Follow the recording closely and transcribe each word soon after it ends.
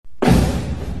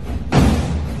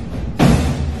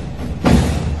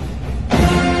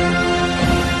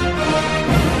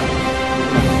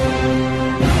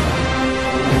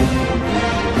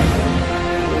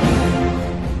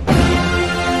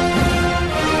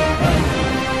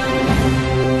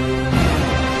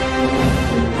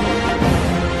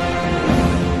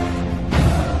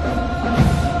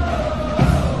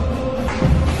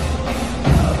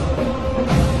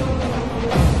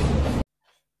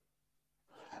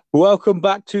Welcome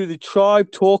back to the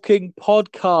Tribe Talking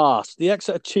podcast, the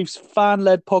Exeter Chiefs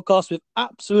fan-led podcast with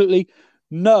absolutely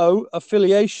no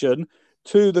affiliation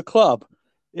to the club.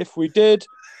 If we did,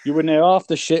 you wouldn't hear half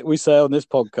the shit we say on this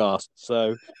podcast.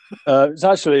 So it's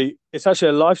actually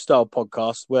a lifestyle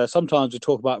podcast where sometimes we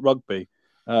talk about rugby,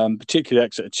 particularly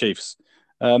Exeter Chiefs.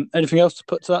 Anything else to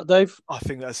put to that, Dave? I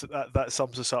think that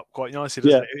sums us up quite nicely,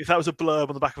 doesn't Yeah. it? If that was a blurb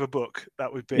on the back of a book,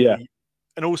 that would be. Yeah.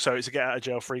 And also, it's a get out of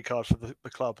jail free card for the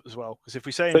club as well. Because if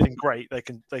we say anything great, they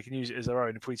can use it as their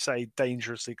own. If we say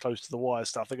dangerously close to the wire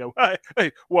stuff, they go,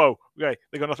 hey, whoa, okay,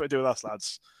 they got nothing to do with us,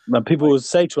 lads. And people will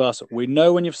say to us, "We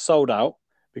know when you've sold out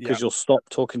because you'll stop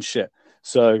talking shit."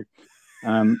 So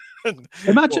imagine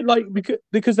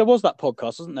because there was that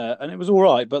podcast, wasn't there? And it was all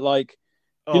right, but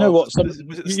you know what? You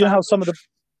know how some of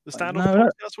the stand-off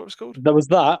podcast, that's what it's called. There was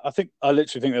that. I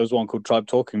literally think there was one called Tribe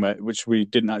Talking, mate, which we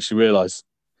didn't actually realise.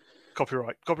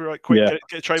 Copyright, quick,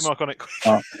 get a trademark on it.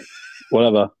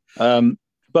 Whatever.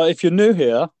 But if you're new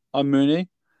here, I'm Mooney.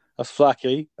 That's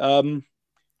Flacky.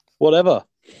 Whatever.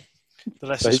 The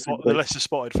lesser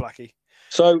spotted Flacky.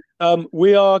 So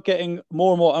we are getting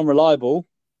more and more unreliable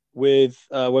with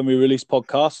when we release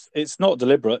podcasts. It's not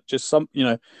deliberate. Just we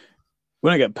don't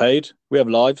get paid. We have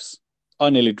lives. I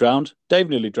nearly drowned. Dave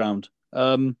nearly drowned.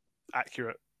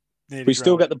 Accurate. We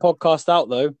still get the podcast out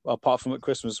though, apart from at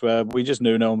Christmas, where we just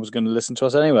knew no one was going to listen to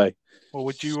us anyway. Well,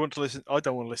 would you want to listen? I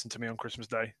don't want to listen to me on Christmas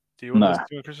Day. Do you want to listen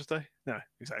to me on Christmas Day? No,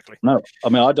 exactly. No, I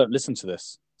mean I don't listen to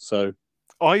this, so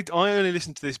I only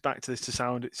listen to this to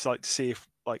sound. It's like to see if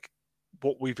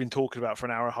what we've been talking about for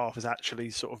an hour and a half is actually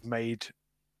sort of made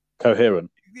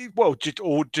coherent. Well, just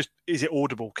is it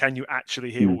audible? Can you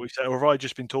actually hear what we say, or have I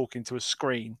just been talking to a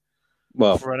screen?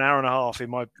 Well, for an hour and a half in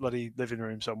my bloody living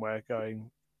room somewhere,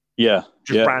 going. Yeah.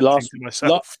 Ranting to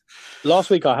myself. Last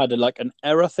week I had an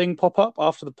error thing pop up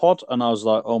after the pod, and I was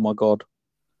like, "Oh my god,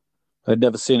 I'd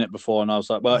never seen it before." And I was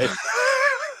like, "Well, if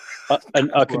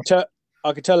and I could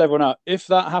tell everyone out if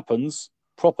that happens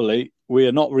properly, we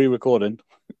are not re-recording.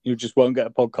 You just won't get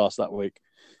a podcast that week,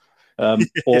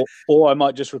 or I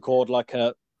might just record like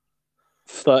a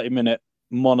 30-minute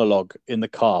monologue in the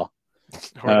car."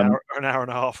 Or an hour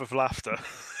and a half of laughter.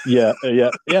 Yeah.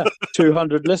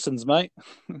 200 listens, mate.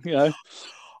 I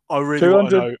really want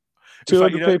to know.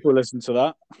 200 people listen to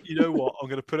that. You know what? I'm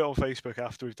going to put it on Facebook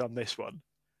after we've done this one.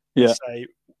 Yeah. Say,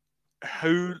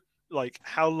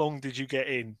 how long did you get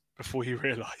in before you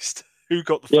realised? Who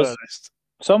got the furthest?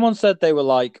 Someone said they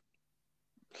were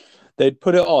they'd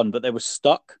put it on, but they were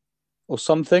stuck or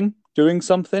something. Doing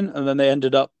something, and then they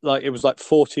ended up it was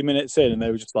 40 minutes in, and they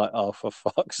were just like, "Oh, for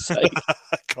fuck's sake,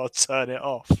 God, turn it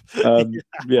off."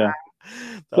 Yeah.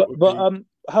 But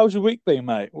how's your week been,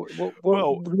 mate? Well, you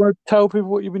want to tell people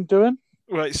what you've been doing?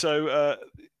 Right. So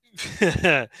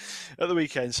at the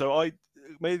weekend, so I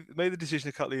made the decision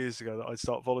a couple of years ago that I'd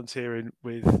start volunteering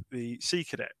with the Sea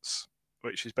Cadets,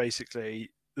 which is basically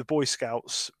the Boy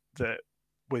Scouts that.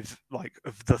 With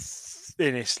the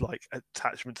thinnest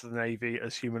attachment to the Navy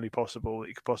as humanly possible that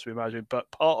you could possibly imagine, but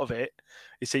part of it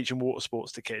is teaching water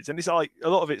sports to kids, and it's a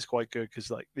lot of it's quite good because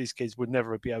these kids would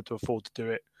never be able to afford to do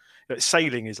it.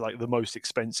 Sailing is the most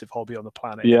expensive hobby on the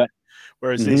planet. Yeah.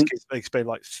 Whereas these kids, they spend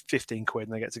 15 quid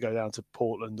and they get to go down to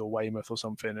Portland or Weymouth or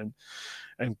something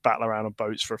and battle around on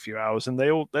boats for a few hours, and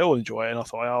they all enjoy it. And I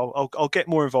thought I'll get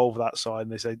more involved with that side.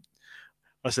 And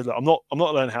I said, look, I'm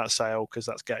not learning how to sail because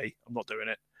that's gay. I'm not doing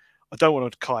it. I don't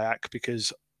want to kayak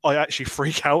because I actually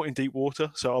freak out in deep water.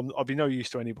 So I'll be no use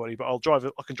to anybody, but I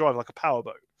can drive like a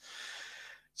powerboat.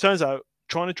 Turns out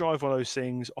trying to drive one of those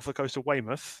things off the coast of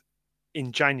Weymouth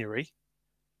in January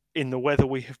in the weather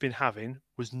we have been having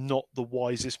was not the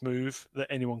wisest move that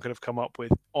anyone could have come up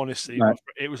with. Honestly,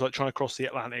 It was like trying to cross the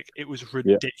Atlantic. It was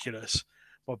ridiculous.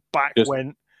 My back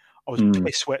went. I was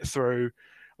piss wet through.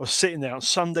 I was sitting there on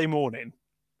Sunday morning,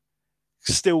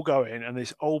 still going, and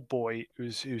this old boy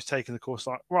who's taking the course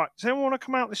right, does anyone want to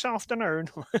come out this afternoon?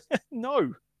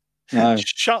 No.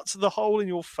 Shut the hole in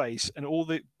your face, and all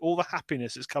the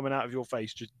happiness that's coming out of your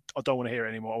face. Just I don't want to hear it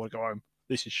anymore. I want to go home.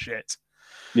 This is shit.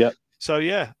 Yeah. So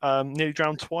nearly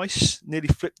drowned twice. Nearly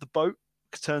flipped the boat.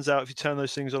 Turns out if you turn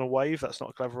those things on a wave, that's not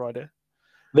a clever idea.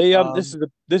 This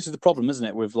is the problem, isn't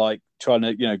it? With trying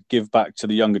to give back to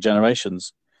the younger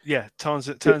generations. Yeah, turns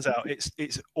out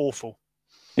it's awful.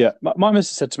 Yeah, my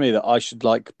missus said to me that I should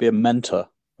be a mentor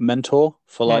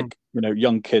for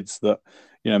young kids that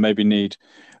maybe need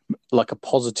a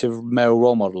positive male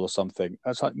role model or something.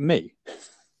 That's like me.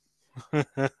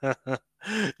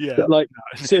 Yeah, but,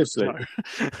 seriously,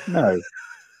 no,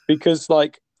 because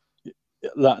talking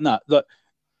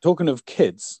of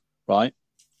kids, right?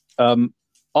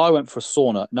 I went for a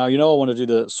sauna. Now, I want to do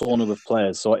the sauna with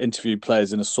players. So I interviewed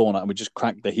players in a sauna and we just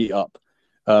cranked the heat up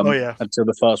Oh yeah, until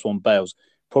the first one bails.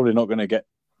 Probably not going to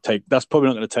that's probably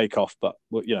not going to take off, but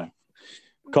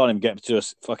can't even get to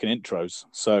us fucking intros.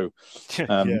 So,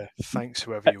 yeah. Thanks,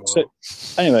 whoever you so are.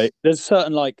 anyway, there's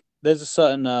a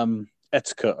certain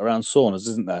etiquette around saunas,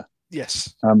 isn't there?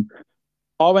 Yes.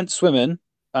 I went swimming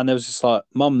and there was this like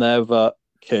mum there with a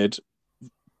kid,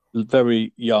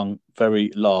 very young,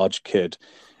 very large kid.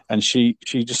 And she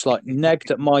just like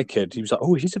negged at my kid. He was like,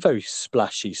 "Oh, he's a very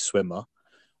splashy swimmer."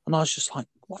 And I was just like,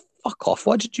 "What? Fuck off.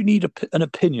 Why did you need an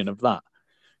opinion of that?"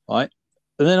 Right.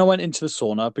 And then I went into the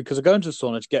sauna because I go into the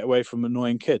sauna to get away from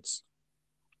annoying kids.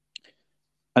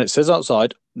 And it says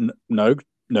outside, no,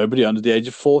 nobody under the age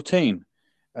of 14.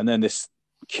 And then this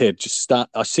kid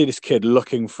I see this kid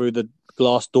looking through the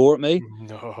glass door at me.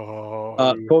 No.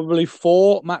 Probably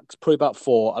four, max, probably about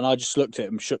four. And I just looked at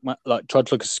him, tried to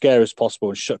look as scary as possible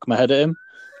and shook my head at him.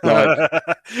 Like,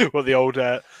 well,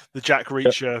 the Jack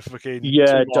Reacher fucking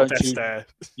yeah,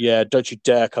 don't you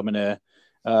dare come in here.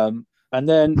 And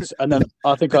then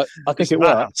I think it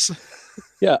worked.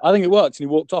 Yeah, I think it worked. And he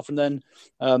walked off, and then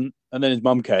his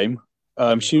mum came.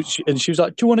 She was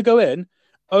like, "Do you want to go in?"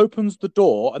 Opens the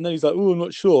door, and then he's like, "Oh, I'm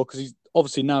not sure," because he's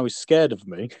obviously now he's scared of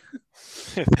me.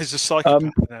 There's a psychopath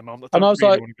in there, Mum. And I was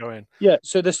really like, want to go in. Yeah,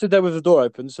 so they stood there with the door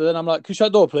open. So then I'm like, "Can you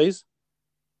shut the door, please?"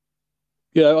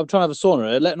 I'm trying to have a sauna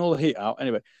here, letting all the heat out.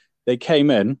 Anyway, they came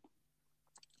in.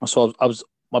 So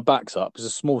my back's up. It's a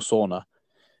small sauna.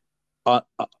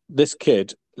 This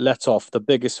kid let off the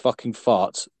biggest fucking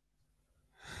fart.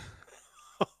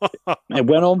 It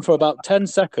went on for about 10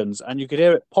 seconds and you could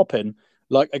hear it popping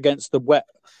like against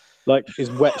his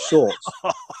wet shorts.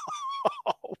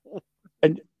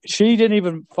 And she didn't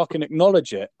even fucking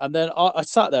acknowledge it. And then I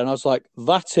sat there and I was like,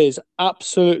 that is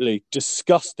absolutely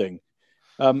disgusting.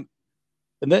 And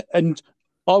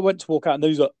I went to walk out and he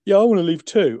was like, yeah, I want to leave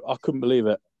too. I couldn't believe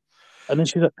it. And then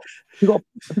she's like, have you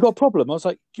got a problem? I was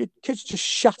like, your kid's just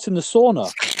shat in the sauna.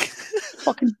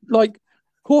 Fucking like,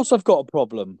 of course I've got a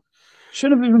problem.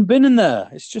 Shouldn't have even been in there.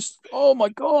 It's just, oh my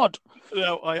God.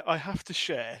 Now, I have to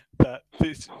share that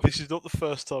this is not the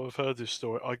first time I've heard this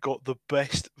story. I got the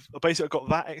best. Basically, I got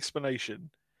that explanation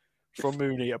from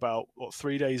Mooney about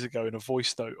 3 days ago in a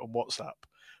voice note on WhatsApp.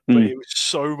 But it was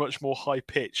so much more high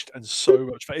pitched and so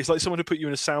much. It's like someone who put you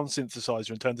in a sound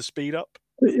synthesizer and turned the speed up.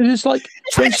 It's like,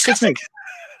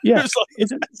 yeah,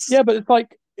 but it's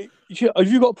like, have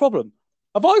you got a problem?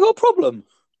 Have I got a problem?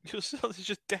 Your son is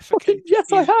just defecating.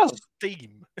 Yes, I have.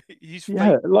 Steam. He's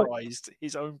vaporized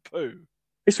his own poo.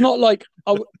 It's not like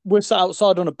we're sat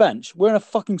outside on a bench. We're in a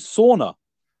fucking sauna.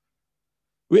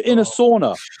 We're in a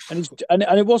sauna, and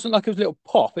it wasn't like it was a little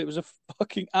pop. It was a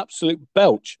fucking absolute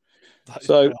belch. That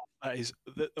is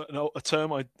a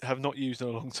term I have not used in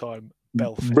a long time.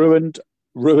 Belfing.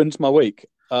 Ruined my week.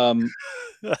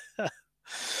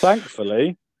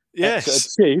 Thankfully,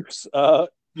 yes, Chiefs. I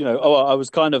was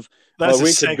kind of That's my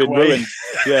week had been ruined.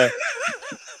 Yeah,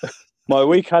 my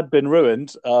week had been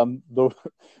ruined. I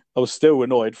was still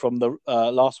annoyed from the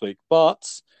last week, but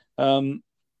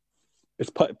it's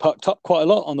pucked up quite a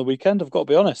lot on the weekend. I've got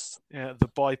to be honest. Yeah, the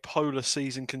bipolar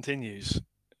season continues.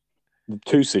 The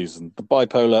 2 seasons, the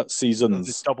bipolar seasons,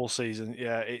 this double season.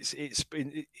 Yeah,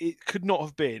 it could not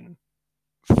have been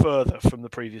further from the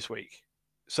previous week.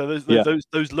 So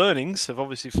those learnings have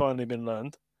obviously finally been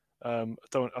learned. I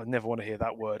never want to hear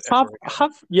that word.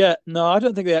 No, I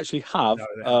don't think they actually have,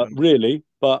 really.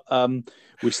 But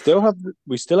we still have the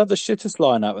shittest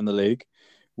lineup in the league.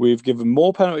 We've given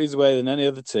more penalties away than any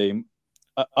other team.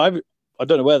 I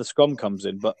don't know where the scrum comes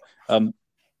in, but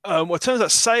well, it turns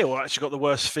out Sale actually got the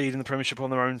worst feed in the Premiership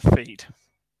on their own feed.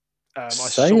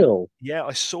 Sale?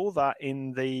 I saw that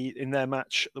in their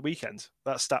match at the weekend.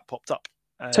 That stat popped up.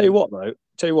 Tell you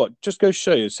what, just go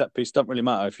show you set piece don't really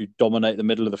matter if you dominate the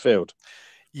middle of the field.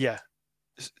 Yeah.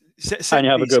 And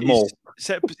you have a good maul.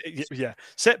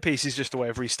 Set piece is just a way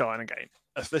of restarting a game.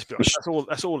 Let's be honest.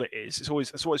 That's all it is.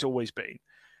 That's what it's always been.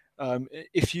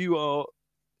 If you are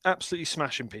absolutely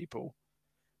smashing people,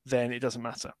 then it doesn't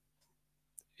matter.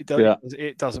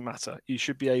 It doesn't matter. You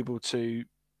should be able to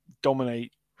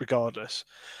dominate regardless.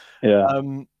 Yeah.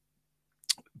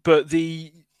 But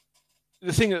the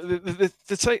thing,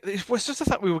 it was just the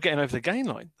fact we were getting over the gain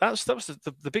line. That was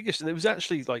the biggest. It was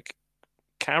actually like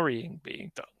carrying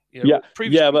being done.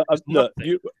 But look,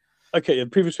 the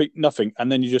previous week nothing,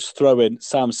 and then you just throw in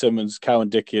Sam Simmons, Cowan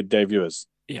Dickey, and Dave Ewers.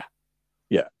 Yeah,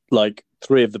 like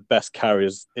 3 of the best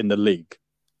carriers in the league.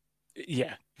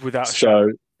 Yeah, without a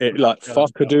so it like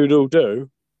fuck a doodle do.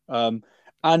 And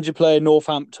you play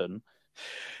Northampton.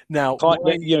 Now,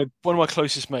 You know, one of my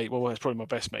closest mate, well, it's probably my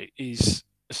best mate, he is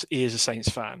a Saints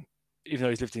fan, even though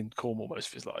he's lived in Cornwall most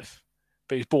of his life.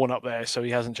 But he's born up there, so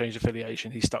he hasn't changed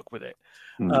affiliation. He's stuck with it.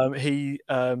 He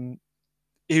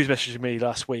was messaging me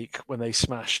last week when they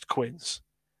smashed Quins.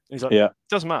 And he's like, yeah,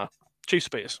 doesn't matter. Chiefs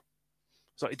beat us.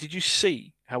 It's like, did you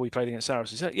see how we played against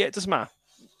Saracens? He said, yeah, it doesn't matter.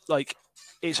 Like,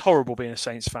 it's horrible being a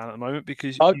Saints fan at the moment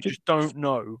because you just don't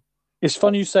know. It's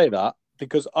funny you say that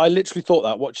because I literally thought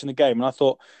that watching the game, and I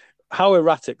thought how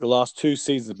erratic the last 2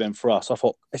 seasons have been for us. I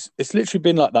thought it's literally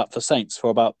been like that for Saints for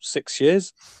about 6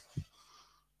 years.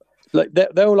 Like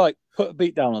they were like put a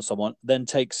beat down on someone, then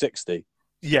take 60.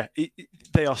 Yeah,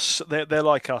 they're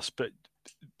like us, but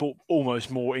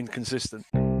almost more inconsistent.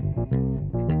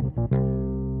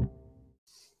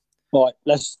 All right,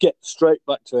 let's get straight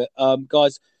back to it,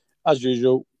 guys. As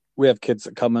usual, we have kids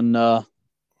that come and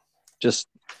just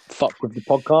fuck with the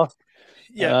podcast.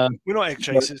 Yeah, we're not egg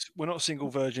chasers. We're not single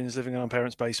virgins living in our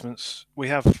parents' basements. We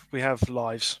have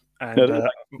lives, and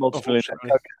multiple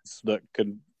that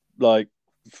can, like,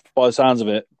 by the sounds of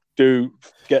it, do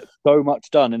get so much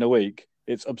done in a week.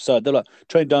 It's absurd. They're like,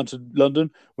 trained down to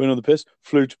London, went on the piss,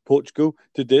 flew to Portugal,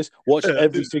 did this, watched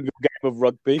every single game of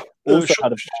rugby. Also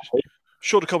had a party.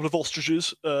 Shot a couple of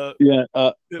ostriches. Punched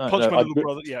my little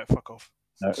brother. Yeah, fuck off.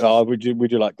 No, we do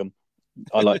like them.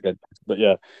 I like them, but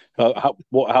yeah,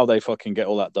 how they fucking get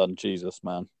all that done? Jesus,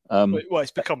 man. Well,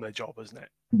 it's become their job, isn't it?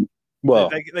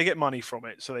 Well, they get money from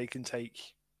it, so they can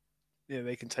take,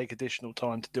 additional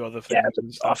time to do other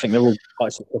things. Yeah, I think they're all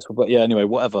quite successful. But yeah, anyway,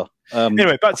 whatever.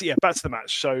 Anyway, back to the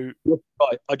match. So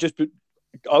right,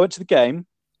 I went to the game.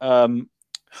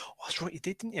 That's right, you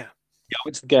did, didn't you? Yeah, I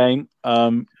went to the game.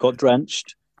 Got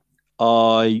drenched.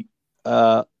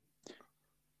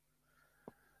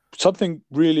 Something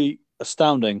really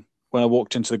astounding when I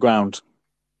walked into the ground.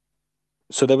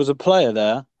 So there was a player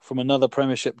there from another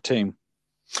Premiership team.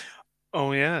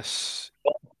 Oh yes,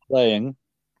 playing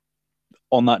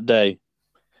on that day.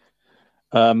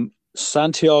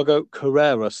 Santiago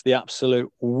Carreras, the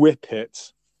absolute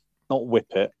whippet. Not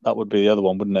whippet, that would be the other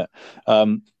one, wouldn't it?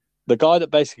 The guy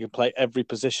that basically can play every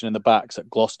position in the backs at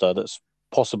Gloucester, that's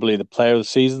possibly the player of the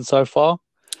season so far.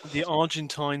 The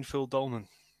Argentine Phil Dolman.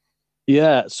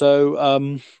 Yeah,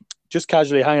 so just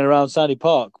casually hanging around Sandy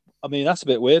Park. I mean, that's a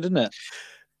bit weird, isn't it?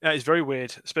 That is very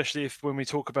weird, especially if when we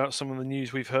talk about some of the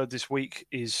news we've heard this week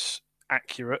is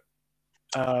accurate.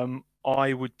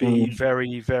 I would be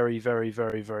very, very, very,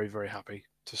 very, very, very happy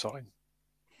to sign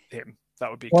him. That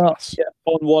would be class. Yeah,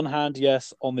 on one hand,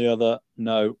 yes. On the other,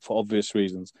 no, for obvious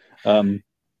reasons. At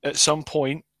some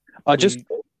point,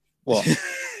 what?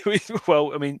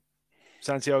 Well, I mean,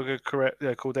 Santiago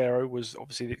Cordero was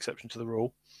obviously the exception to the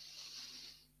rule.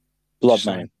 Blood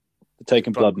money.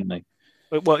 Taking blood money.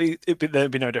 Well, there'd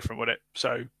be no different, would it?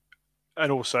 So,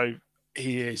 and also,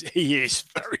 he is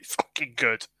very fucking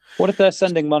good. What if they're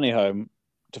sending money home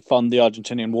to fund the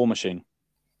Argentinian war machine?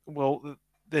 Well,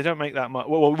 they don't make that much.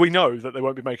 Well, we know that they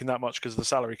won't be making that much because of the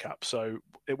salary cap. So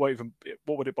it won't even.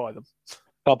 What would it buy them?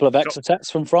 A couple of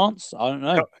Exocets from France? I don't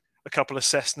know. A couple of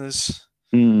Cessnas.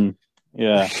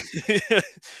 Yeah.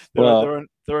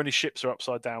 Their only ships are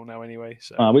upside down now anyway.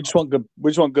 So we just want good.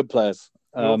 We just want good players.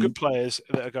 Good players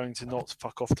that are going to not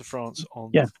fuck off to France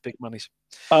on big monies.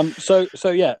 So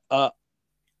yeah. I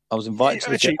was invited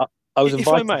to the. I was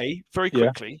invited. If I may, very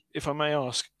quickly, if I may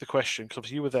ask the question, because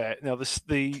obviously you were there. Now,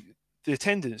 the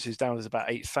attendance is down as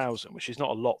about 8,000, which is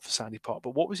not a lot for Sandy Park.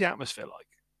 But what was the atmosphere like,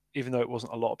 even though it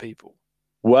wasn't a lot of people?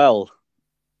 Well,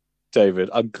 David,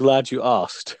 I'm glad you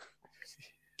asked.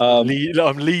 I'm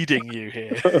leading you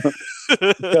here.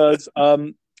 Because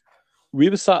we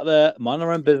were sat there, minding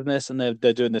our own business, and they're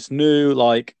doing this new,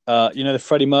 the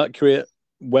Freddie Mercury at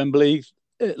Wembley,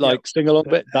 sing along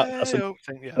bit. So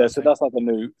that's like a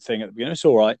new thing at the beginning. It's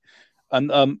all right,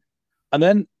 and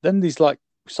then these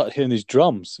started hearing these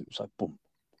drums. It was like boom,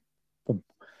 boom,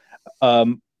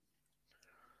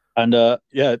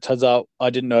 it turns out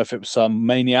I didn't know if it was some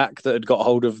maniac that had got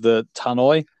hold of the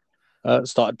tannoy,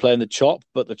 started playing the chop,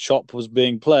 but the chop was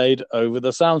being played over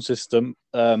the sound system,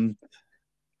 and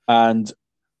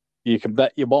you can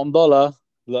bet your bottom dollar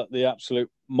that the absolute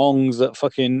mongs at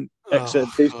fucking Exeter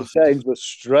Chiefs for Change were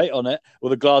straight on it, or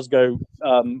the Glasgow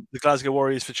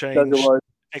Warriors for Change,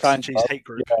 Exeter Chiefs hate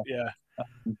group,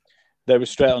 they were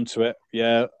straight onto it.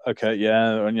 Yeah, okay,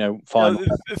 yeah, and fine.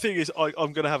 The thing is,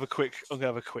 I'm going to have a quick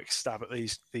stab at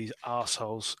these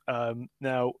assholes.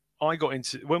 Now, I got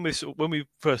into when we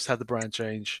first had the brand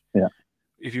change. Yeah,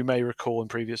 if you may recall in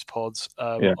previous pods,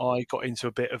 I got into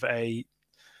a bit of a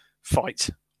fight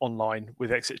online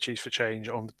with Exeter Chiefs for Change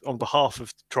on behalf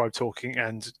of Tribe Talking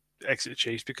and Exeter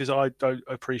Chiefs because I don't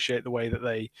appreciate the way that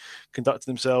they conducted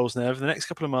themselves. Now, over the next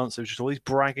couple of months, there was just all these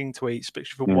bragging tweets,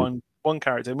 especially for one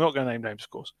character. We're not going to name names, of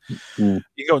course. You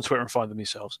can go on Twitter and find them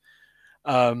yourselves.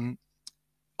 I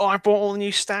bought all the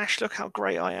new stash. Look how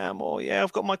great I am. Or, yeah,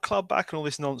 I've got my club back and all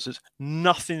this nonsense.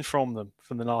 Nothing from them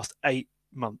from the last 8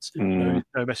 months. No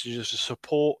messages of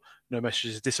support, no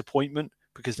messages of disappointment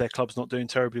because their club's not doing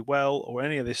terribly well or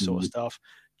any of this sort of stuff.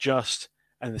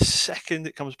 And the second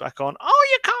it comes back on, oh,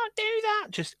 you can't do that.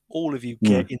 Just all of you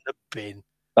get in the bin.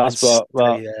 That's what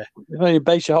you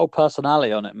base your whole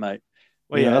personality on it, mate.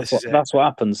 Well, yeah, that's what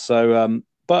happens. So,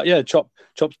 but yeah,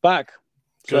 Chop's back.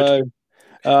 Good.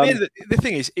 So, the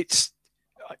thing is,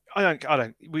 I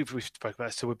don't. We've spoken about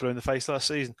this till we're blue in the face last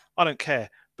season. I don't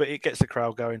care, but it gets the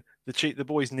crowd going. The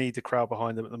boys need the crowd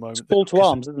behind them at the moment. It's call to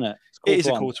arms, isn't it? It is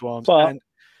a call to arms, but and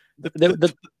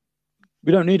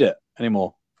we don't need it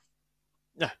anymore.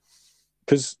 No,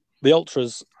 because the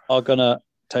ultras are gonna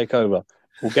take over.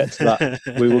 We'll get to that.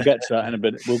 We will get to that in a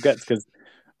bit. Because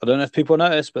I don't know if people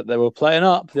noticed, but they were playing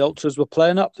up. The ultras were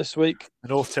playing up this week. The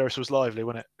North Terrace was lively,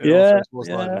 wasn't it?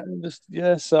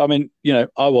 Yeah. So I mean,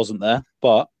 I wasn't there,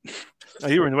 but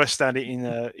you were in the West Stand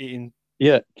eating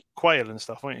quail and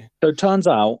stuff, weren't you? So it turns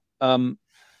out, I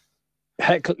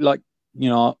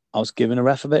was giving a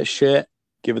ref a bit of shit,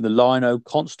 giving the lino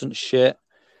constant shit,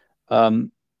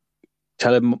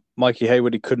 telling Mikey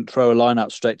Hayward he couldn't throw a line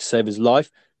out straight to save his life.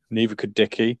 Neither could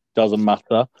Dickie. Doesn't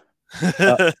matter.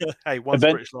 Hey, one's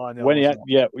British line.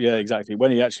 Exactly.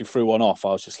 When he actually threw one off, I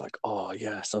was just like, oh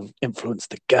yes, I've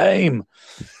influenced the game.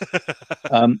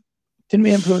 Didn't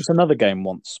we influence another game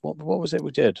once? What was it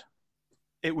we did?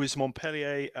 It was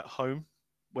Montpellier at home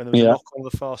when there was a knock on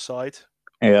the far side.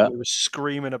 Yeah, we were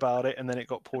screaming about it, and then it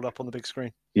got pulled up on the big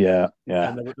screen. Yeah.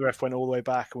 And the ref went all the way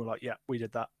back, and we're like, yeah, we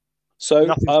did that. So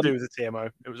nothing to do with the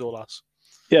TMO. It was all us.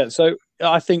 Yeah. So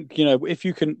I think if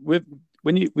you can, we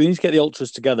need to get the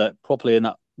ultras together properly in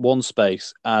that one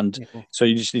space, and so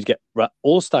you just need to get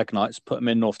all Stag Nights, put them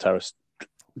in North Terrace.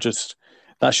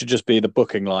 That should just be the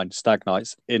booking line: Stag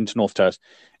Nights into North Terrace.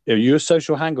 If you're a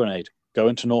social hand grenade, go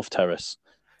into North Terrace.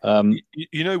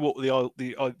 You know what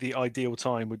the ideal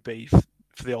time would be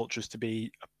for the ultras to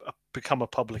become a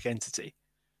public entity.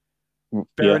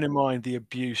 Bearing in mind the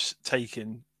abuse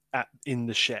taken in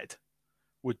the shed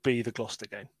would be the Gloucester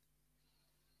game.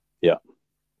 Yeah,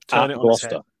 turn it on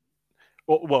Gloucester.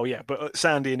 Well, yeah, but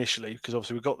Sandy initially, because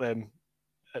obviously we got them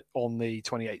on the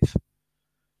 28th.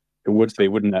 It would be,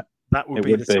 wouldn't it? That would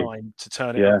be the time to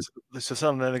turn it on. So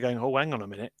suddenly they're going, oh, hang on a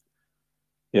minute.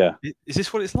 Yeah. Is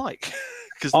this what it's like?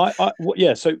 So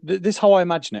this is how I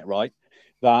imagine it, right?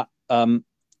 That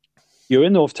you're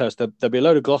in North Terrace, there'll be a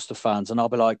load of Gloucester fans, and I'll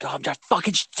be like, oh, I'm just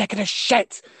fucking sick of this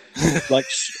shit. Like,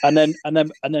 and then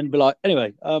be like,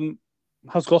 anyway,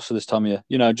 how's Gloucester this time of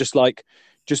year?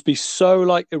 Just be so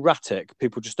like erratic,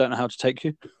 people just don't know how to take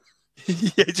you.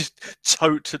 Yeah, just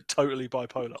totally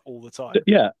bipolar all the time.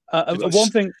 Yeah,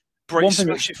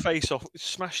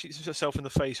 smash yourself in the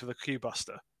face with a cue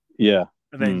buster. Yeah,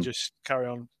 and then just carry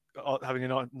on having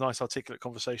a nice articulate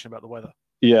conversation about the weather.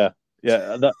 Yeah.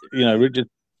 That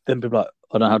then people are like,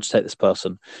 I don't know how to take this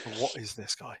person. What is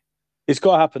this guy? It's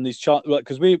got to happen. These chant,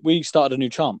 because we started a new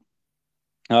chant,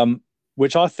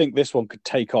 which I think this one could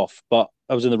take off, but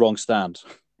I was in the wrong stand.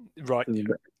 Right. You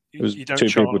don't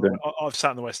chant. I've sat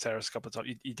in the West Terrace a couple of times.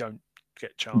 You don't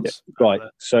get chance. Yeah, right.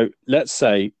 So let's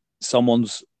say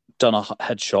someone's done a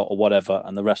headshot or whatever,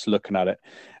 and the ref's looking at it,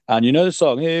 and you know the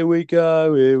song, here we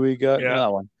go. Yeah.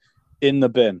 That one. In the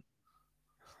bin.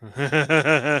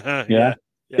 Yeah.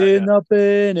 In the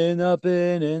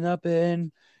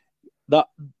bin.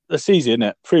 That's easy, isn't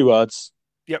it? 3 words.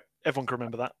 Yep. Everyone can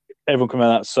remember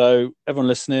that. So everyone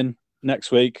listening,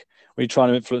 next week, when you're trying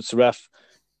to influence the ref,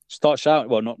 start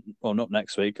shouting. Well, not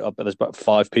next week. I bet there's about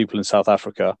 5 people in South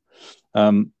Africa.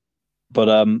 But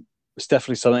it's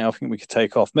definitely something I think we could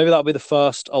take off. Maybe that'll be the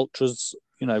first ultras,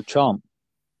 chant.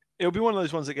 It'll be one of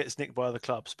those ones that gets nicked by other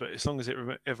clubs, but as long as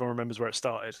everyone remembers where it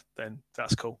started, then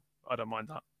that's cool. I don't mind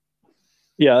that.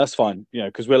 Yeah, that's fine.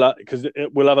 Because we'll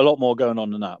have a lot more going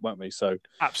on than that, won't we? So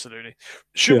absolutely.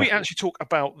 Should we actually talk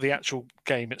about the actual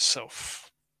game itself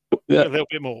a little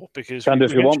bit more? Because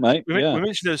if you want, mate. We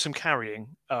mentioned there's some carrying.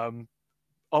 I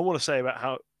want to say about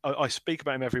how I speak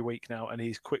about him every week now, and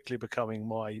he's quickly becoming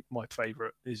my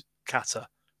favourite. Is Kata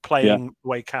playing the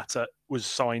way Kata was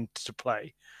signed to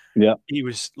play? Yeah, it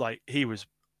was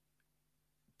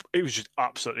just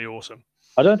absolutely awesome.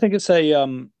 I don't think it's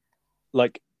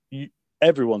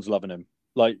everyone's loving him.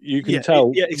 Like you can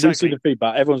tell. Yeah, exactly. We see the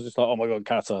feedback. Everyone's just like, "Oh my god,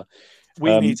 Kata."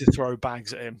 We need to throw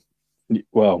bags at him.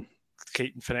 Well,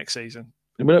 Keaton for next season.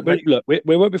 Look, we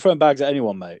won't be throwing bags at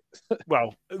anyone, mate.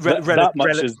 Well, That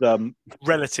much is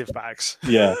relative bags.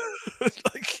 Yeah.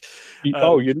 Like,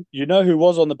 you know who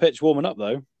was on the pitch warming up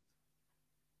though?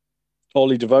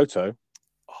 Ollie Devoto.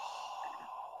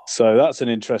 So that's an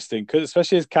interesting, because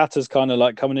especially as Kata's kind of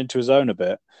like coming into his own a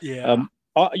bit. Yeah.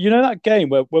 You know that game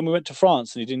when we went to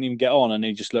France and he didn't even get on and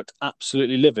he just looked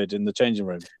absolutely livid in the changing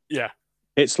room. Yeah.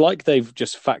 It's like they've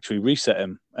just factory reset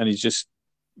him and he's just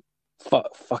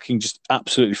fucking just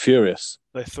absolutely furious.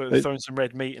 They're throwing some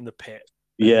red meat in the pit.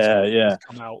 Yeah.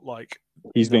 Come out like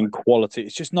he's been quality.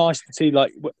 It's just nice to see,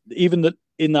 like, even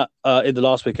in the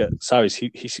last week at Sarries,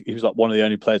 he was like one of the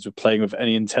only players with playing with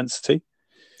any intensity.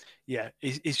 Yeah,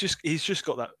 he's just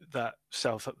got that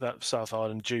South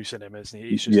Island juice in him, isn't he?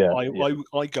 He's just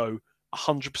I go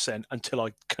 100% until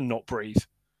I cannot breathe.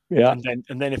 Yeah,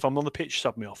 and then if I'm on the pitch,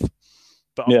 sub me off.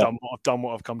 But I've done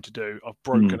what I've come to do. I've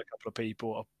broken a couple of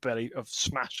people. I've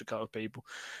smashed a couple of people.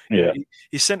 Yeah,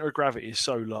 his center of gravity is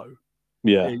so low.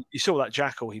 Yeah, you saw that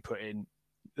jackal he put in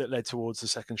that led towards the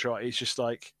second shot. It's just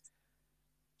like,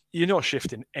 you're not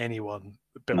shifting anyone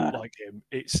built like him.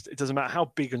 It doesn't matter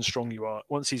how big and strong you are.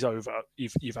 Once he's over,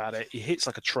 you've had it. He hits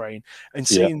like a train. And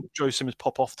seeing Joe Simmons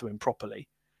pop off to him properly,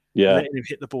 letting him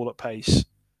hit the ball at pace,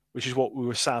 which is what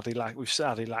we've sadly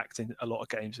lacked in a lot of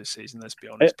games this season. Let's be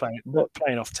honest,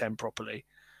 playing off 10 properly.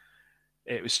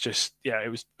 It was just,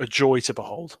 it was a joy to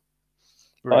behold.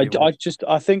 Really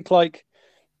I think like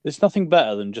there's nothing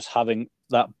better than just having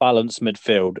that balanced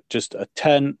midfield, just a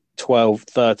 10, 12,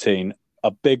 13,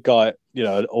 a big guy,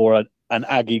 or an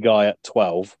Aggie guy at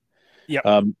 12,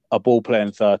 a ball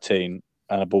playing 13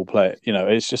 and a ball player,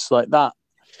 it's just like that,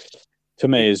 to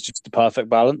me, is just the perfect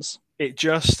balance. It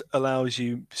just allows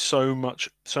you so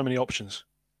many options.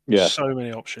 Yeah. So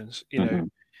many options, he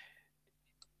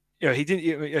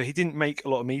didn't make a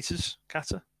lot of meters,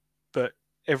 Kata, but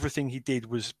everything he did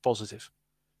was positive.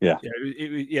 Yeah.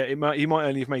 He might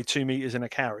only have made 2 meters in a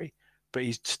carry, but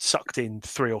he's sucked in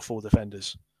 3 or 4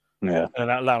 defenders. Yeah. And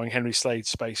allowing Henry Slade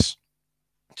space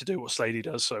to do what Slade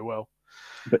does so well.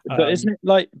 But isn't it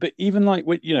like? But even like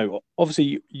with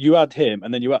obviously you had him,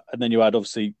 and then you had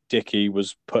obviously Dickey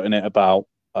was putting it about.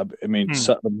 I mean,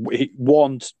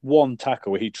 one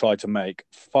tackle he tried to make.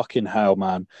 Fucking hell,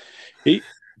 man! He's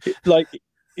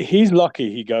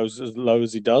lucky he goes as low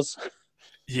as he does.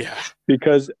 Yeah,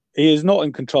 because he is not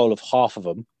in control of half of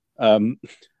them.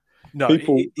 No,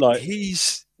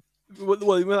 he's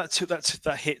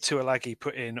that hit to Alagi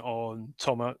put in on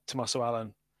Tommaso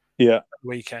Allen.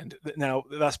 Weekend. Now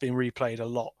that's been replayed a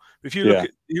lot. If you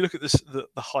look at this, the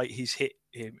height he's hit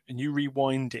him, and you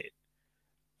rewind it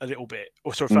a little bit,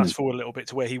 or fast forward a little bit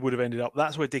to where he would have ended up.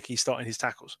 That's where Dickey's starting his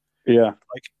tackles. Yeah,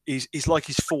 like he's like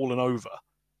he's fallen over.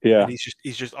 Yeah, and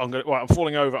he's just I'm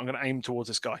falling over. I'm going to aim towards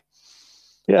this guy.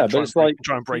 Yeah, but it's like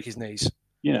try and break his knees.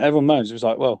 Everyone moans. It was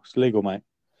like, well, it's legal, mate.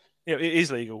 Yeah, it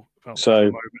is legal. Well,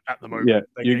 so at the moment,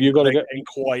 you got to get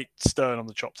quite stern on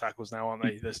the chop tackles now, aren't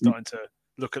they? They're starting to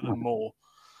look at them more.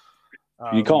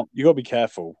 You got to be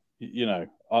careful.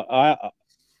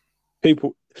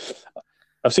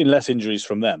 I've seen less injuries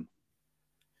from them.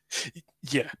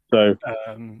 Yeah. So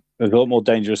there's a lot more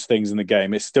dangerous things in the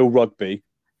game. It's still rugby.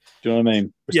 Do you know what I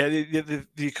mean? Yeah,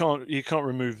 you can't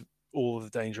remove all of the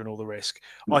danger and all the risk.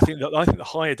 I think the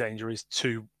higher danger is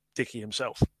to Dickey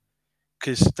himself,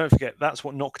 because don't forget that's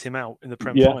what knocked him out in the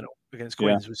Prem final against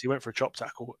Queens. Was he went for a chop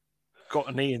tackle, got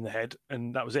a knee in the head,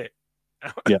 and that was it.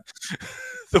 Yeah.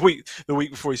 the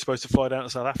week before he's supposed to fly down to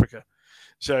South Africa.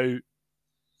 So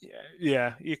you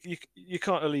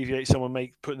can't alleviate someone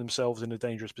putting themselves in a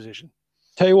dangerous position.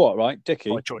 Tell you what, right,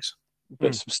 Dickey? My choice.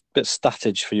 Bit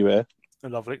statage for you here.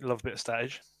 Love a bit of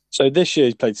statage. So this year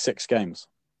he's played 6 games.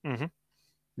 Mm-hmm.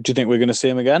 Do you think we're going to see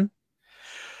him again?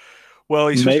 Well,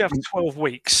 he's supposed to have 12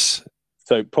 weeks.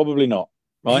 So probably not.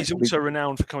 Right? He's also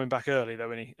renowned for coming back early,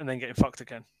 though, isn't he? And then getting fucked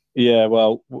again. Yeah,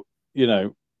 well,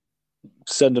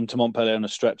 send him to Montpellier on a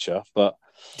stretcher, but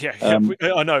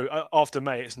I know. After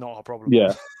May, it's not our problem.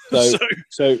 Yeah.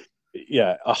 So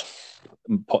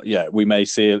we may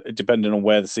see it depending on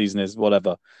where the season is,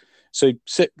 whatever. So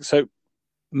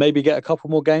maybe get a couple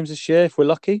more games this year if we're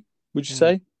lucky. Would you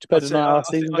say, depending on how our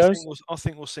season goes? I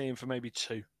think we'll see him for maybe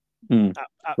 2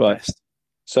 at best.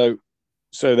 So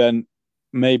then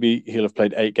maybe he'll have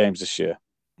played 8 games this year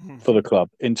for the club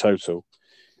in total.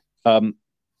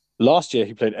 Last year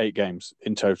he played 8 games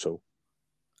in total.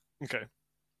 Okay.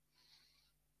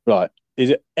 Right. Is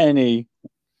it any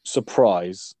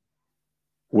surprise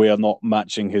we are not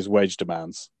matching his wage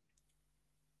demands?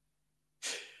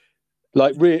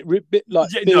 Like, real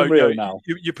now.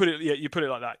 You put it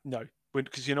like that. No,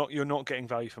 because you're not getting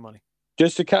value for money.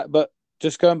 Just to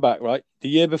just going back, right? The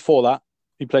year before that,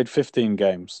 he played 15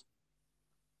 games.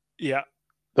 Yeah.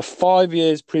 The 5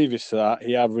 years previous to that,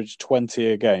 he averaged 20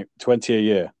 a game, 20 a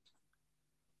year.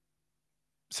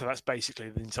 So that's basically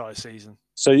the entire season.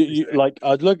 So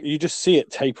you just see it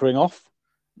tapering off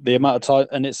the amount of time,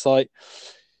 and it's like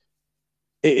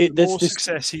the more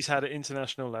success he's had at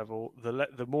international level,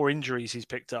 the more injuries he's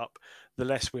picked up, the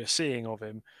less we're seeing of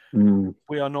him.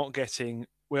 We are not getting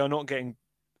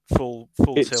full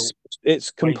tilt.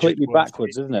 It's completely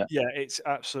backwards, isn't it? Yeah, it's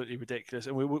absolutely ridiculous,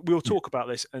 and we'll talk about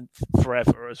this and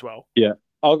forever as well. Yeah,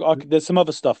 there's some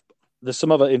other stuff. There's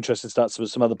some other interesting stats with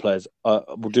some other players.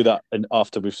 We'll do that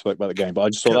after we've spoke about the game. But I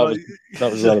just thought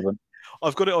that was relevant.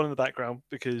 I've got it on in the background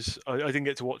because I didn't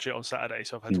get to watch it on Saturday,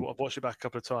 so I've watched it back a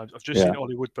couple of times. I've just seen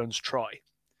Ollie Woodburn's try.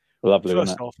 Lovely,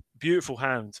 first off, beautiful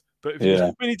hand. But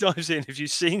when he dives in, have you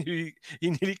seen who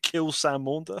he nearly kills Sam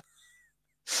Maunder?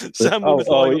 Sam Muller's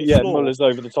lying on the floor Muller's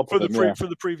over the top of him. For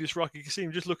the previous ruck, you can see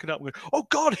him just looking up and going, "Oh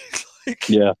God!" It's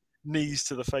like knees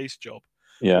to the face job.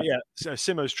 Yeah, So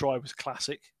Simo's try was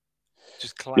classic,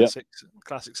 just classic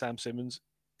Sam Simmonds.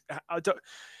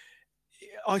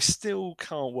 I still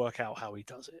can't work out how he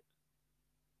does it.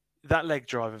 That leg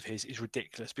drive of his is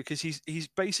ridiculous because he's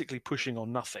basically pushing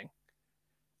on nothing,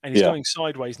 and he's going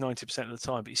sideways 90% of the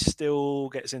time, but he still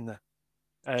gets in there.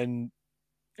 And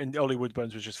Ollie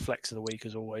Woodburn's was just flex of the week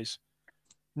as always.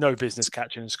 No business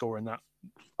catching and scoring that.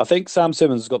 I think Sam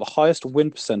Simmonds has got the highest win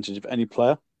percentage of any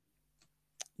player.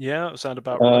 Yeah, that sounds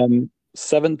about right.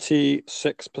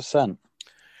 76%.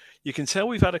 You can tell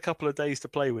we've had a couple of days to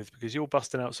play with because you're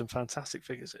busting out some fantastic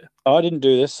figures here. Oh, I didn't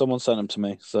do this. Someone sent them to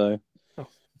me. So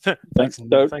thanks,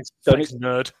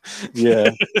 nerd.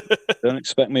 Yeah. Don't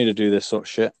expect me to do this sort of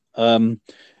shit.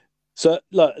 So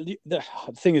look, the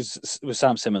thing is with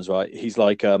Sam Simmonds, right? He's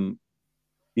like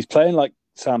he's playing like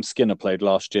Sam Skinner played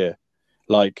last year.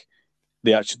 Like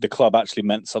the club actually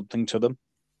meant something to them.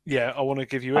 Yeah, I want to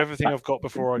give you everything I've got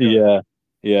before I go.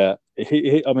 Yeah. He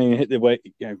hit the way,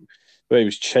 where he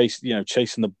was chasing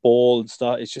the ball and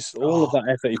stuff. It's just all of that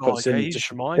effort he puts in. He just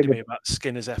reminded me about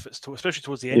Skinner's efforts, especially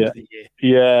towards the end of the year.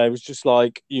 Yeah, it was just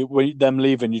like them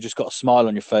leaving, you just got a smile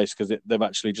on your face because they've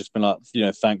actually just been like,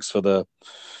 thanks for the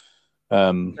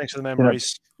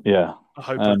memories. Yeah, I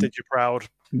hope I did you proud.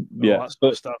 Yeah, all that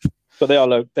sort of stuff. But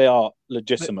they are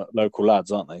legitimate local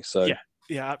lads, aren't they? So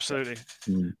yeah, absolutely.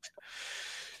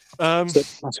 So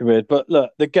that's weird. But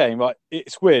look, the game, right?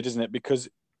 It's weird, isn't it? Because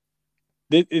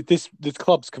this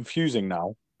club's confusing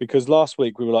now. Because last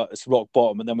week we were like, it's rock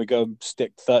bottom, and then we go and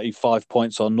stick 35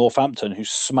 points on Northampton, who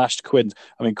smashed Quins.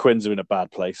 I mean, Quins are in a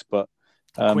bad place, but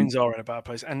Quins are in a bad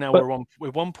place, and now we're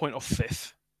 1 point off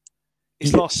fifth.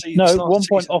 It's last season. No, 1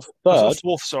 point off third.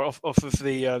 Off of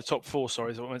the top four.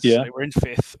 Sorry, is what I meant to say. We're in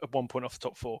fifth at 1 point off the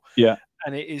top four. Yeah,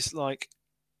 and it is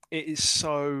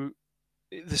so.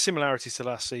 The similarities to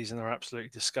last season are absolutely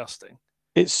disgusting.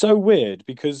 It's so weird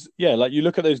because like you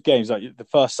look at those games, like the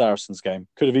first Saracens game,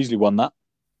 could have easily won that.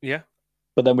 Yeah,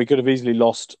 but then we could have easily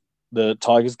lost the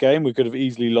Tigers game. We could have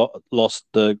easily lost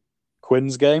the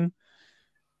Quins game,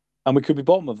 and we could be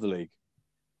bottom of the league.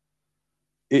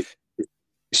 It's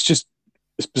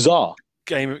bizarre.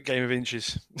 Game of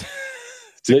inches.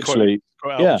 Literally,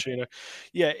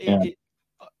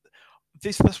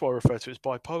 that's why I refer to it as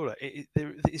bipolar.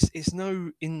 It's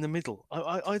no in the middle.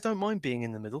 I don't mind being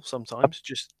in the middle sometimes.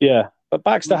 But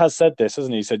Baxter has said this,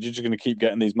 hasn't he? He said you're just going to keep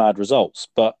getting these mad results,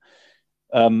 but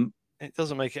it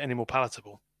doesn't make it any more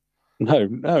palatable. No,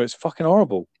 it's fucking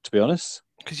horrible, to be honest.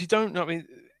 Because you don't know. I mean,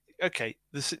 okay,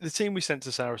 the team we sent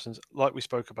to Saracens, like we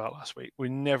spoke about last week, we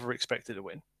never expected to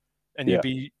win, and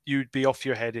you'd be off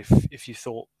your head if you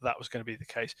thought that was going to be the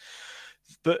case.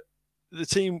 But the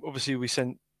team, obviously, we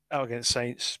sent out against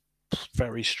Saints,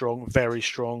 very strong, very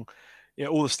strong.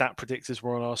 All the stat predictors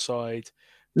were on our side.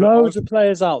 Loads of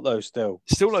players out though. Still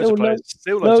loads of players.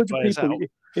 Still loads of players out.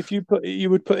 If you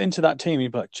would put into that team,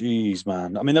 you'd be like, geez,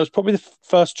 man. I mean, that was probably the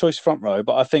first choice front row,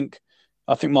 but I think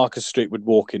Marcus Street would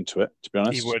walk into it, to be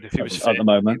honest. He would if he was at fit, the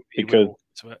moment. Because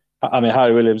I mean,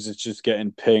 Harry Williams is just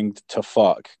getting pinged to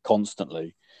fuck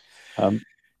constantly.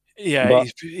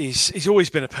 He's always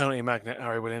been a penalty magnet,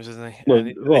 Harry Williams, isn't he?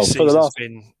 Well, for the last,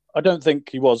 I don't think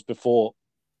he was before,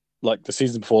 like the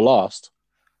season before last.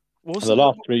 For the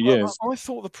last 3 years, I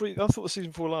thought the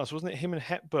season before last, wasn't it? Him and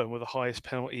Hepburn were the highest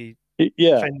penalty.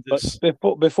 Defenders.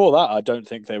 But before that, I don't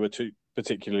think they were too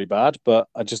particularly bad. But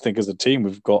I just think as a team,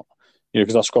 we've got,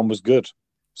 because our scrum was good.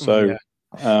 So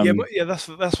that's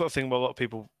what I think. What a lot of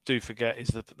people do forget is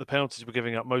that the penalties we're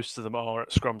giving up, most of them are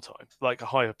at scrum time, like a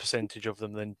higher percentage of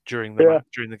them than during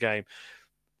the game.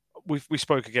 we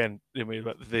spoke again, didn't we,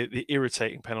 about the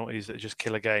irritating penalties that just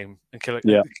kill a game and kill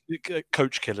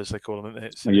coach killers, they call them.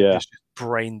 It's just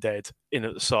brain dead in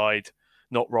at the side,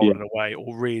 not rolling away,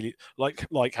 or really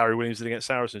like Harry Williams did against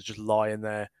Saracens, just lying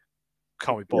there,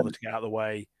 can't be bothered to get out of the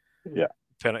way. Yeah,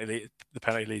 the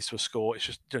penalty leads to a score. It's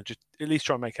just just at least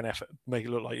try and make an effort, make it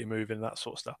look like you're moving, that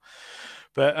sort of stuff.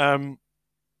 But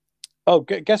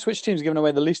guess which team's given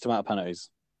away the least amount of penalties?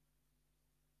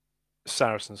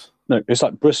 Saracens. No, it's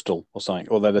like Bristol or something,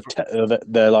 or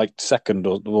they're like second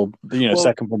or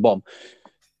second from bottom.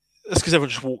 That's because everyone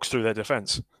just walks through their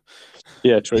defence.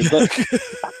 Yeah, true.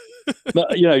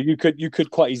 But you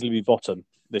could quite easily be bottom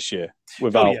this year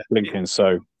without blinking.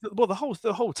 So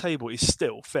the whole table is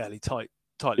still fairly tightly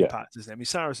packed, isn't it? I mean,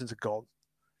 Saracens are gone.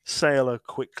 Sale are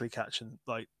quickly taking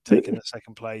the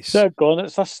second place. They're gone.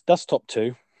 That's top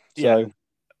two. So. Yeah.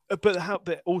 But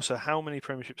how many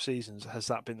Premiership seasons has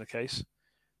that been the case?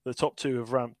 The top two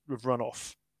have run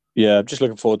off. Yeah, I'm just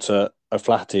looking forward to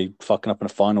O'Flaherty fucking up in a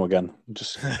final again.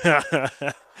 Just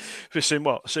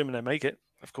assuming they make it,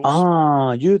 of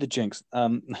course. You're the jinx.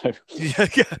 No. Yeah,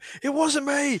 it wasn't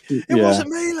me. It wasn't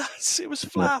me, lads. It was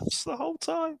Flaps the whole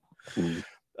time.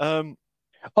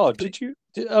 Did you?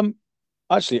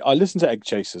 Actually, I listened to Egg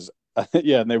Chasers.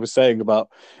 And they were saying about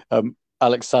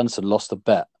Alex Sanson lost a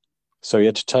bet. So he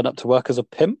had to turn up to work as a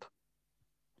pimp?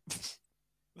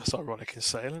 That's ironic in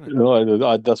sale, isn't it?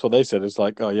 No, that's what they said. It's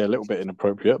like, a little bit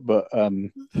inappropriate, but...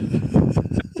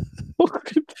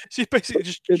 She's basically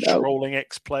just trolling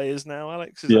ex-players now,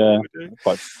 Alex. Is that what we're doing?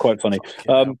 Quite funny.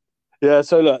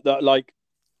 So look, I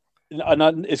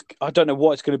don't know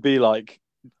what it's going to be like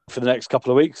for the next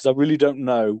couple of weeks, because I really don't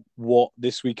know what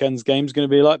this weekend's game's going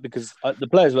to be like, because the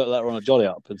players look like they're on a jolly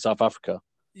up in South Africa.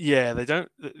 Yeah, they don't.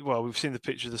 Well, we've seen the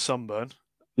picture of the sunburn.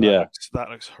 That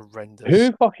looks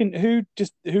horrendous.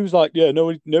 Who's like,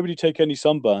 nobody take any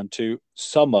sunburn to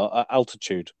summer at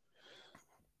altitude.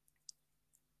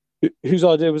 Whose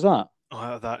idea was that?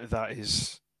 That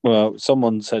is. Well,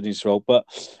 someone said he's wrong, but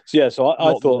so I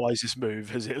thought the wisest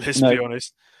move, is it? Let's be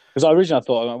honest. Because originally I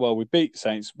thought, well, we beat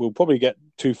Saints, we'll probably get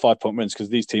 2 5-point wins because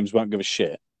these teams won't give a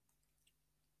shit.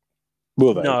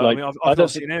 Will they? No, I've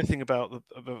not seen anything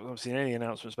I've seen any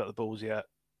announcements about the Bulls yet.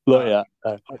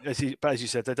 As you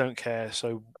said, they don't care,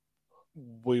 so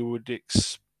we would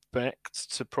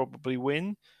expect to probably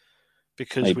win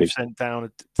because we've sent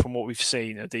down, from what we've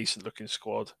seen, a decent-looking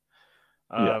squad.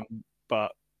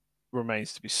 But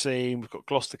remains to be seen. We've got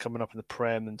Gloucester coming up in the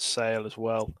Prem and Sale as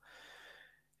well.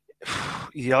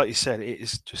 Like you said, it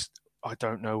is just, I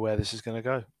don't know where this is going to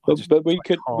go. But we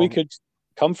could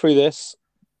come through this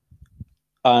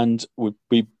and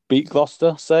we beat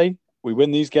Gloucester, say, we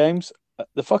win these games,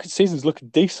 the fucking season's looking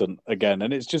decent again.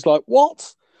 And it's just like,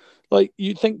 what? Like,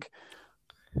 you think...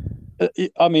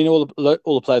 I mean, all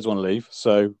the players want to leave,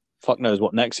 so fuck knows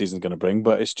what next season's going to bring,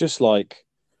 but it's just like...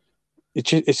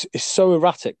 It's so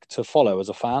erratic to follow as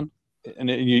a fan. And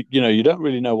you don't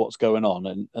really know what's going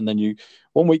on. And then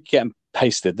one week you get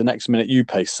pasted, the next minute you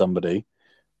paste somebody.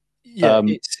 Yeah,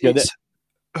 it's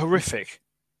horrific.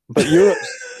 But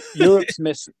Europe's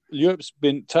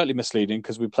been totally misleading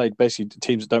because we played basically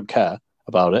teams that don't care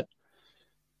about it.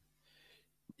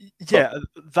 Yeah,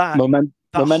 that whole mentality,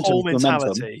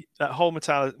 momentum. that whole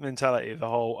mentality of the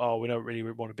whole, we don't really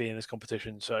want to be in this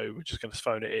competition, so we're just going to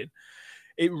phone it in.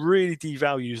 It really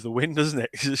devalues the win, doesn't it?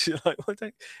 It's like when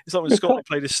Scotland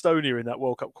played Estonia in that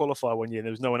World Cup qualifier one year and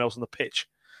there was no one else on the pitch.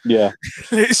 Yeah.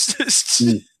 It's just...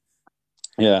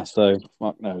 Yeah, so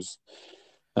fuck knows.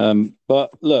 But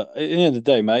look, at the end of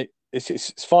the day, mate,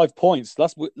 it's 5 points.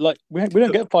 That's like we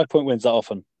don't get 5-point wins that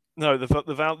often. No,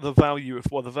 the value of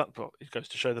it goes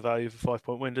to show the value of a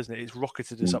 5-point win, doesn't it? It's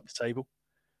rocketed us up the table.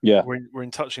 Yeah, we're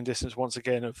in touching distance once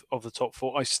again of the top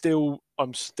 4. I'm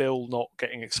still not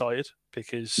getting excited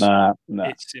because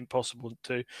it's impossible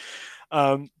to.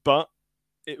 But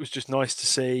it was just nice to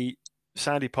see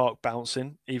Sandy Park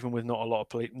bouncing, even with not a lot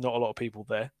of people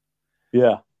there.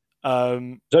 Yeah.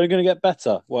 It's only going to get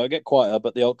better. Well, it'll get quieter,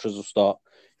 but the ultras will start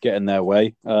getting their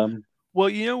way. Well,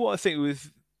 you know what I think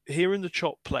with hearing the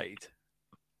chop played,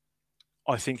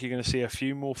 I think you're going to see a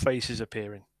few more faces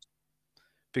appearing.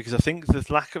 Because I think the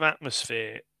lack of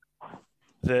atmosphere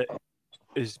that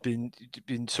has been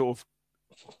sort of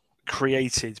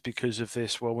created because of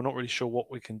this, well, we're not really sure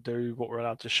what we can do, what we're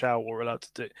allowed to shout, what we're allowed to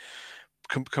do,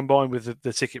 combined with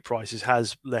the ticket prices,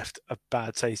 has left a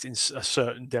bad taste in a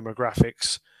certain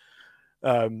demographics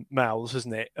mouths,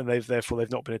 hasn't it? And therefore they've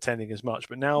not been attending as much.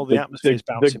 But now the atmosphere is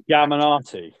bouncing.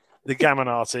 The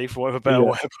Gaminati, for whatever better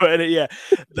way of putting it, yeah.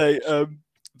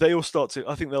 They'll start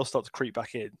to creep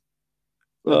back in.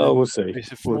 Well, we'll see.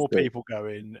 If We'll more see. people go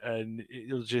in, and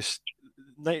it'll just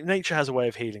nature has a way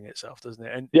of healing itself, doesn't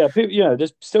it? And Yeah,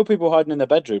 there's still people hiding in their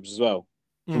bedrooms as well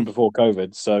from before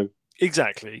COVID. So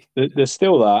exactly, there's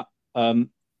still that.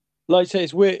 Like I say,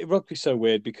 it's weird. Rugby's so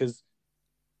weird because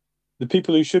the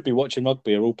people who should be watching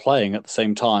rugby are all playing at the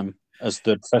same time as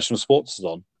the professional sports is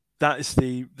on. that's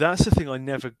the thing I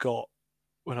never got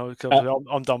when I was.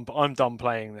 I'm done. I'm done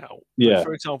playing now. Yeah. But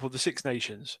for example, the Six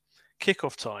Nations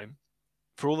kickoff time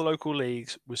for all the local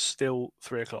leagues was still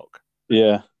 3:00.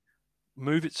 Yeah.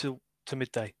 Move it to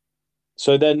midday.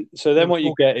 So then what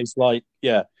you get is like,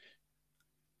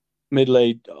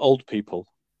 middle-aged old people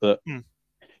that,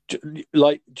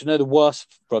 like, do you know the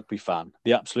worst rugby fan?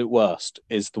 The absolute worst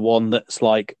is the one that's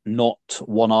like not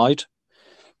one-eyed,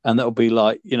 and that'll be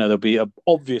like, there'll be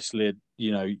obviously,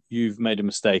 you've made a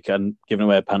mistake and given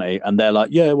away a penalty, and they're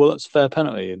like, yeah, well, that's a fair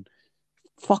penalty, and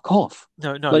fuck off.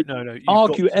 No. You've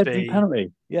argue got to every be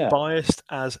penalty. Yeah. Biased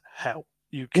as hell.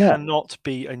 You cannot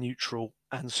be a neutral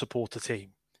and support a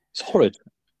team. It's horrid.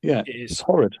 Yeah, it's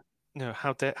horrid. No,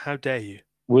 how dare you?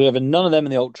 We're having none of them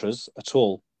in the ultras at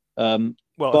all. Well,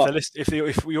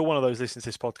 if you're one of those listening to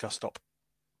this podcast, stop.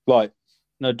 Right.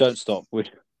 No, don't stop. We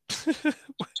stop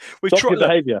your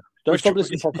behaviour. Don't stop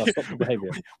listening to podcasts. Stop your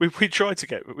behaviour. We've tried to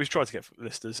get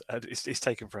listeners, and it's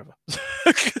taken forever.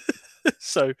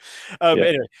 So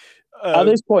anyway, at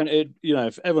this point,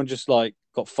 if everyone just like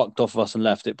got fucked off of us and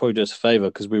left, it probably does us a favour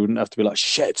because we wouldn't have to be like,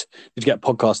 shit, did you get a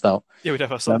podcast out? Yeah, we'd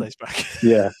have our Sundays back.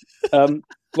 Yeah.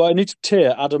 Well, I need to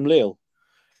tear Adam Leal.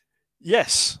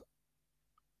 Yes.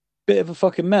 Bit of a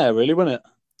fucking mare, really, wasn't it?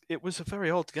 It was a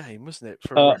very odd game, wasn't it,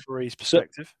 from a referee's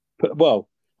perspective? For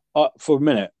a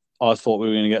minute, I thought we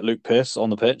were going to get Luke Pearce on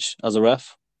the pitch as a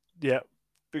ref. Yeah,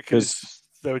 because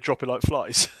they were dropping like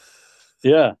flies.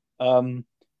 Yeah.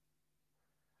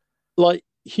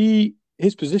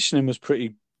 His positioning was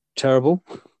pretty terrible.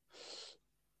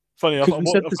 Funny enough, I've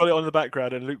got it on the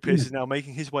background, and Luke Pearce is now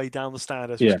making his way down the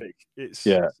stand as we speak.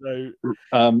 So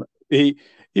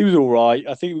he was all right.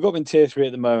 I think we've got him in tier 3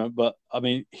 at the moment, but I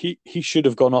mean, he should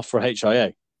have gone off for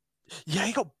HIA. Yeah,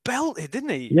 he got belted, didn't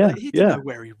he? Yeah, he didn't know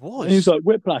where he was. And he was like,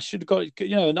 whiplash, should have got it.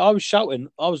 And I was shouting.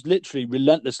 I was literally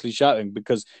relentlessly shouting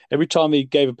because every time he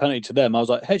gave a penalty to them, I was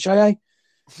like, HIA.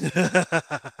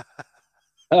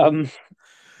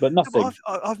 But nothing. Yeah,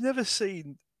 but I've never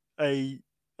seen an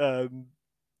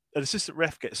assistant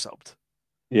ref get subbed.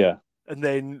 Yeah. And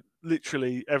then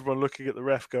literally everyone looking at the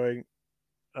ref going,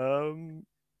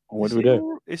 what do we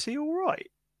do? Is he all right?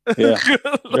 Yeah.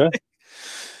 Yeah.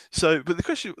 So, but the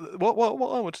question, what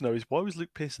I want to know is, why was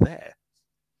Luke Pearce there?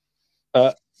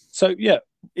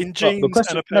 In jeans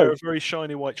and a pair of very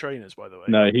shiny white trainers, by the way.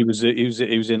 No, he was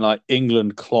in like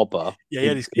England clobber. Yeah, he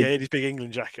had his big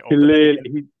England jacket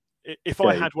on. If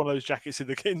I had one of those jackets in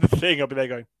the thing, I'd be there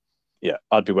going, yeah,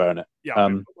 I'd be wearing it. Yeah,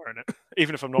 I'd be wearing it.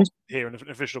 Even if I'm not here in an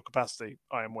official capacity,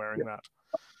 I am wearing that.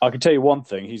 I can tell you one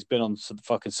thing: he's been on some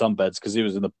fucking sunbeds because he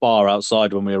was in the bar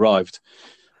outside when we arrived.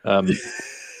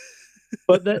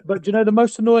 But do you know the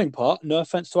most annoying part? No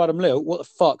offense to Adam Leal, what the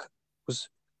fuck was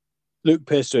Luke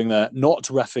Pearce doing there? Not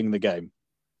reffing the game.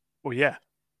 Well, yeah.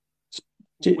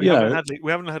 We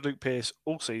haven't had Luke Pearce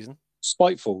all season.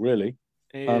 Spiteful, really.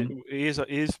 He is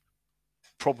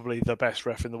probably the best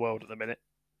ref in the world at the minute.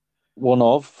 One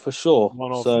of, for sure.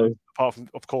 Apart from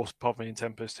me and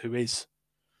Tempest, who is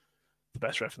the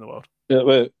best ref in the world. Yeah,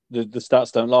 well, the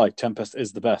stats don't lie. Tempest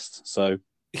is the best. So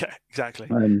yeah, exactly.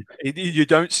 You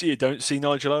don't see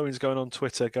Nigel Owens going on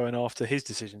Twitter going after his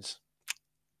decisions.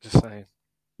 Just saying.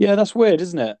 Yeah, that's weird,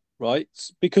 isn't it? Right?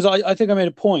 Because I think I made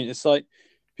a point. It's like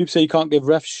people say you can't give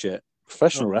refs shit.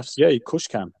 Professional refs, yeah, you cush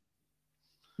can.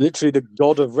 Literally, the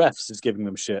god of refs is giving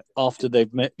them shit after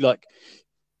they've made like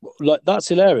that's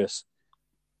hilarious.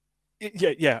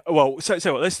 Yeah. Well, so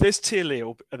let's tier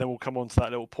Leal, and then we'll come on to that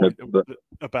little point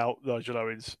about Nigel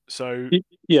Owens. So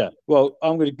yeah, well,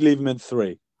 I'm going to leave him in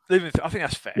 3. I think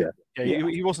that's fair. Yeah.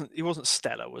 He wasn't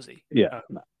stellar, was he? Yeah.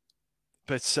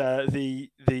 But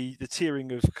the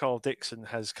tiering of Carl Dixon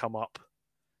has come up.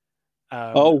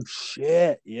 Oh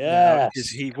shit! Yeah,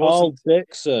 Carl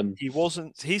Dixon. He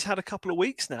wasn't. He's had a couple of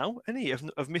weeks now, hasn't he,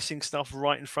 of missing stuff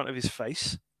right in front of his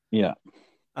face. Yeah.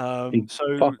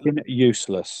 So fucking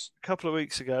useless. A couple of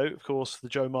weeks ago, of course, the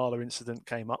Joe Marler incident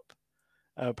came up.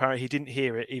 Apparently, he didn't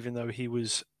hear it, even though he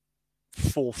was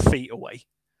 4 feet away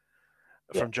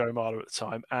from Joe Marler at the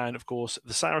time. And of course,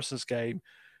 the Saracens game,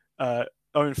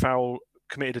 Owen Farrell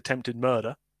committed attempted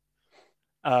murder,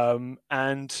 and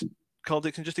Carl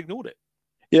Dixon just ignored it.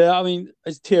 Yeah, I mean,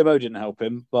 his TMO didn't help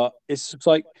him, but it's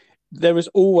like there is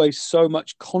always so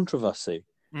much controversy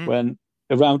when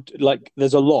around like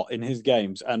there's a lot in his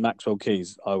games and Maxwell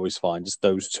Keys. I always find just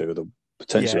those two are the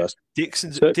potential.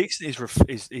 Dixon So,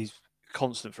 is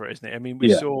constant for it, isn't it? I mean, we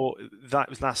Yeah. saw that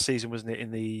was last season, wasn't it, in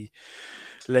the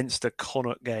Leinster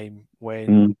Connacht game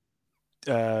when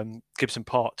Gibson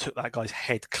Park took that guy's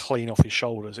head clean off his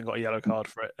shoulders and got a yellow card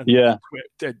for it. And Yeah.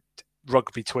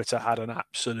 rugby Twitter had an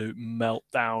absolute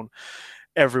meltdown.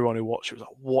 Everyone who watched it was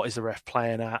like, "What is the ref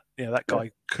playing at? You know, that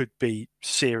guy could be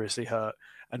seriously hurt."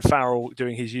 And Farrell,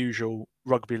 doing his usual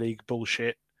rugby league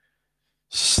bullshit,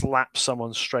 slaps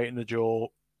someone straight in the jaw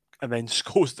and then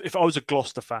scores. If I was a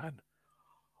Gloucester fan,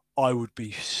 I would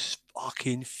be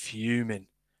fucking fuming.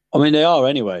 I mean, they are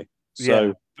anyway.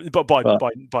 So, but by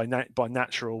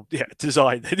natural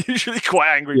design, they're usually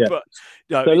quite angry. Yeah. But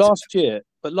no, last year,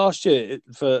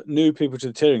 for new people to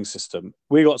the tiering system,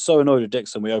 we got so annoyed at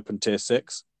Dixon, we opened tier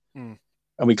 6 and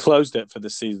we closed it for the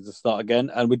season to start again,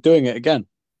 and we're doing it again.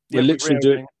 We're literally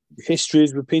doing. History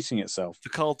is repeating itself. The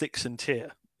Carl Dixon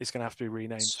tier is going to have to be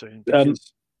renamed soon.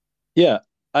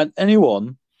 And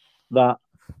anyone that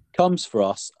comes for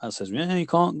us and says, "Yeah, you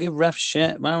can't give refs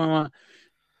shit,"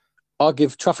 I'll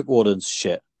give traffic wardens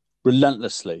shit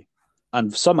relentlessly,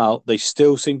 and somehow they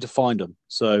still seem to find them.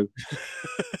 So,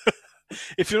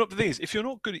 if you're not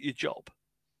good at your job,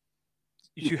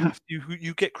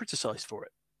 you get criticised for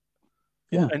it.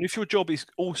 Yeah, and if your job is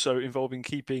also involving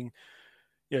keeping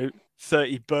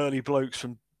 30 burly blokes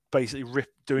from basically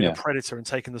doing a predator and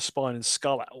taking the spine and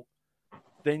skull out,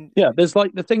 then there's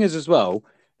like the thing is as well.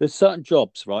 There's certain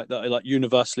jobs, right, that are like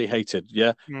universally hated.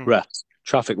 Yeah, refs,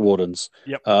 traffic wardens,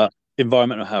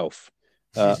 environmental health,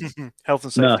 health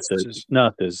and safety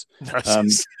nurses.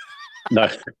 No,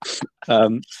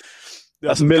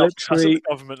 that's military that's at the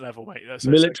government level, mate. That's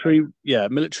military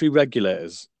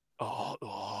regulators. The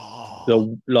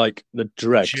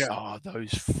dregs.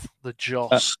 The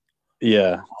Joss.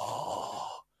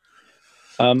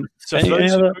 So for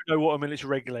those who don't know what a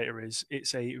military regulator is,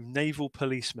 it's a naval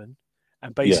policeman,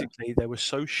 and basically they were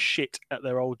so shit at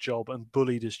their old job and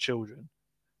bullied as children,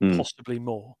 possibly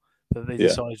more, that they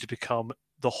decided to become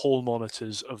the hall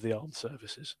monitors of the armed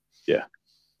services. Yeah,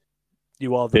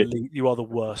 you are the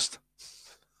worst.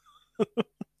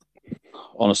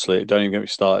 Honestly, don't even get me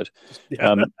started.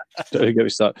 Don't even get me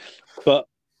started. But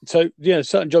so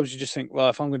certain jobs you just think, well,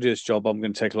 if I'm going to do this job, I'm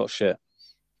going to take a lot of shit.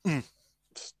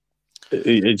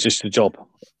 It's just a job.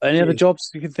 Any other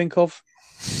jobs you can think of?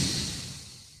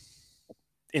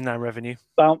 Inland revenue,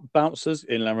 bouncers,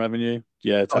 inland revenue.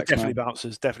 Yeah, definitely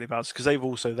bouncers, because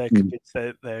they're convinced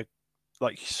they're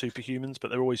like superhumans,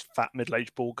 but they're always fat,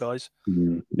 middle-aged, bald guys.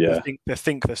 They think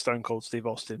they're Stone Cold Steve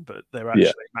Austin, but they're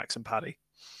actually Max and Paddy.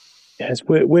 Yeah, it's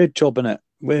weird job, innit?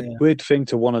 Weird thing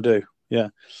to want to do. Yeah,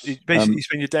 basically, you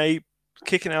spend your day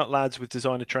kicking out lads with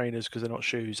designer trainers because they're not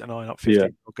shoes and eyeing up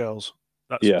 15-year-old girls.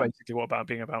 That's basically what about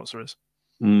being a bouncer is.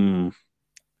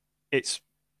 It's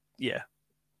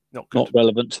not good. Not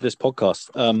relevant to this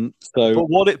podcast.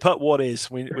 But what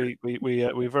is we very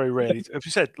rarely, as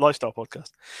we said, lifestyle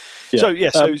podcast. So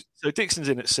Dixon's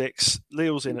in at 6,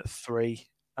 Leal's in at 3.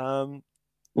 We'll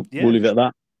leave it at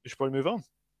that. We should probably move on.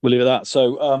 We'll leave it at that.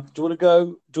 So do you want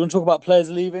to talk about players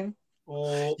leaving?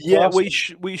 We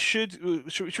should.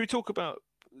 Should we talk about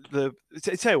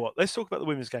tell you what, let's talk about the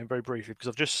women's game very briefly, because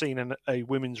I've just seen a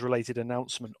women's related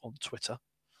announcement on Twitter.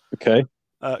 Okay.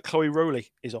 Chloe Rowley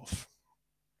is off.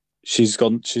 She's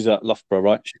at Loughborough,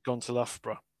 right? She's gone to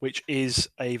Loughborough, which is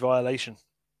a violation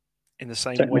in the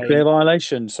same way. Technically a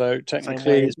violation. So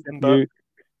technically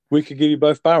we could give you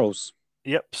both barrels.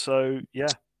 Yep. So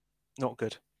not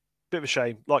good. Bit of a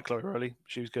shame. Like Chloe Rowley,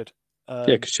 she was good.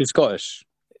 Because she's Scottish.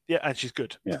 Yeah, and she's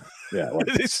good. Yeah. Well.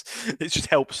 it just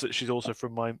helps that she's also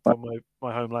from my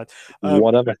homeland.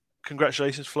 Whatever.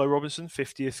 Congratulations, Flo Robinson,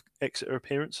 50th Exeter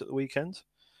appearance at the weekend.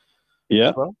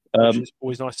 Yeah, which is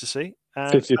always nice to see.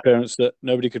 50th appearance that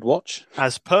nobody could watch.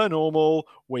 As per normal,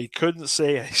 we couldn't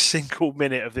see a single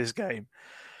minute of this game.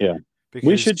 Yeah,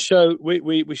 we should show.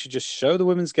 We should just show the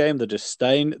women's game the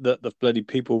disdain that the bloody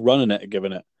people running it are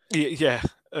giving it. Yeah.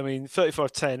 I mean,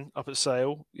 35-10 up at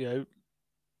Sale.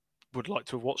 Would like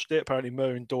to have watched it. Apparently,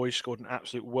 Mervyn Doige scored an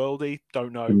absolute worldie.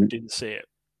 Don't know. Didn't see it.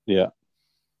 Yeah.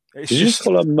 Did you just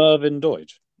call her Mervyn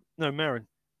Doige? No, Mervyn.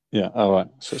 Yeah. All right.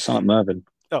 So it sounds like Mervyn.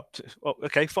 Oh, well,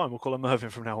 okay, fine. We'll call her Mervyn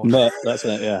from now on. That's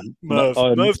it. Yeah. Merv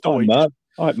Doige. Merv.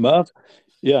 All right, Merv.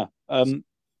 Yeah.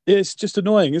 It's just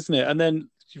annoying, isn't it? And then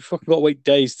you fucking got to wait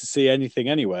days to see anything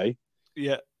anyway.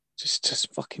 Yeah.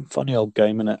 Just fucking funny old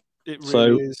game, innit? It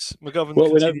really is. McGovern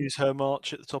continues her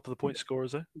march at the top of the point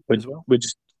scorers as well.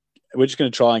 We're just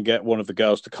going to try and get one of the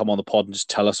girls to come on the pod and just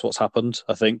tell us what's happened.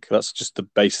 I think that's just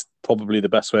probably the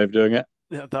best way of doing it.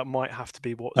 that might have to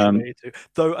be what's Um, related to.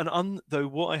 Though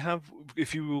what I have,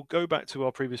 if you will go back to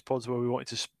our previous pods where we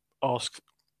wanted to ask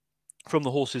from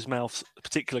the horse's mouth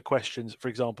particular questions, for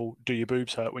example, do your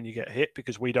boobs hurt when you get hit?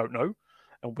 Because we don't know,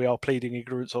 and we are pleading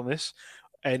ignorance on this.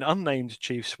 An unnamed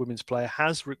Chiefs women's player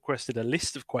has requested a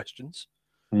list of questions.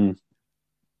 Mm.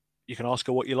 You can ask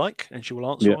her what you like, and she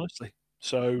will answer honestly.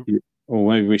 So,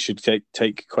 or maybe we should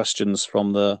take questions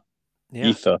from the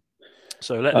ether.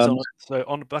 So let us know. So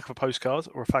on the back of a postcard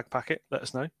or a fag packet, let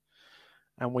us know,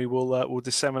 and we will we'll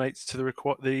disseminate to the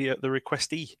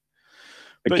requestee.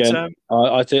 Again,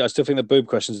 but, I still think the boob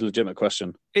question is a legitimate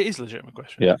question. It is a legitimate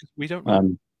question. Yeah, we don't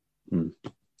know.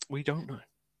 We don't know.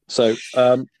 So,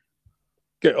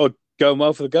 going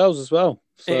well for the girls as well.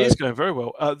 So. It is going very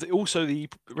well. Also, the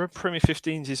Premier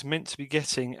 15s is meant to be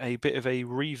getting a bit of a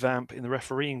revamp in the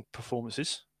refereeing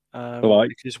performances.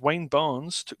 Because Wayne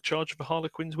Barnes took charge of the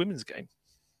Harlequins women's game.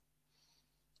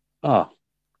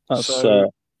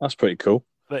 That's pretty cool.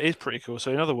 That is pretty cool.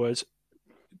 So, in other words,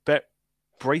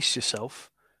 brace yourself.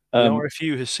 The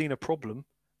RFU has seen a problem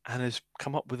and has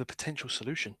come up with a potential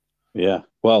solution. Yeah,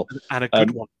 well, and a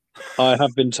good one. I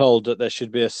have been told that there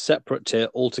should be a separate tier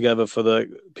altogether for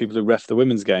the people who ref the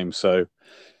women's game. So,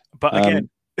 but again,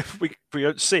 if we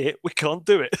don't see it, we can't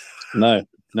do it. No,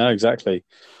 exactly.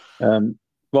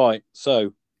 Right,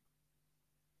 so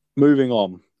moving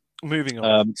on.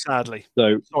 Sadly.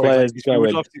 So players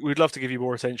we'd love to give you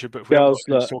more attention, but if we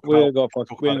ain't got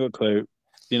a clue.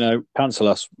 You know, cancel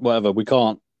us, whatever. We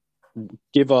can't.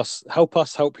 Help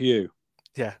us help you.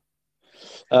 Yeah.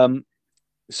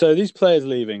 So these players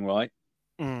leaving, right?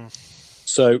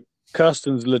 So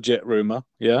Kirsten's legit rumor,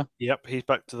 yeah. Yep, he's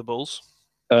back to the Bulls.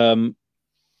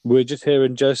 We're just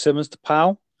hearing Joe Simmons to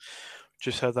Powell.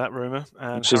 Just heard that rumor,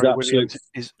 and Harry Williams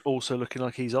is also looking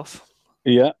like he's off.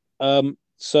 Yeah.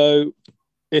 So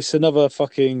it's another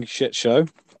fucking shit show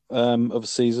of a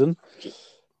season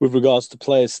with regards to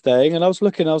players staying. And I was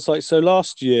like, so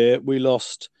last year we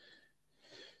lost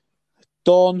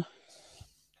Don,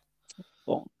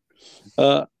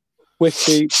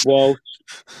 Whitty, Walsh,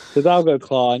 Hidalgo,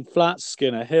 Klein, Flats,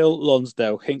 Skinner, Hill,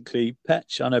 Lonsdale, Hinkley,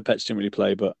 Petch. I know Petch didn't really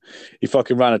play, but he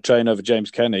fucking ran a train over James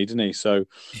Kenny, didn't he? So,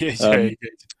 he did.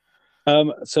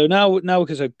 So now we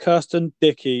can say Kirsten,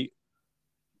 Dickey,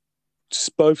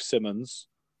 both Simmons.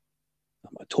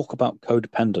 Talk about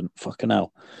codependent. Fucking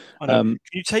hell. I know. Can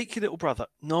you take your little brother?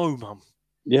 No, mum.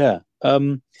 Yeah.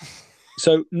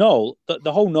 So Noel,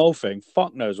 the whole Noel thing,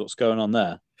 fuck knows what's going on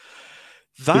there.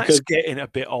 That's getting a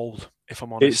bit old, if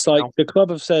I'm honest. It's like the club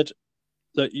have said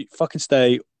that you fucking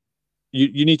stay.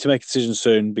 You need to make a decision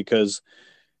soon because,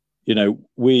 you know,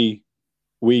 we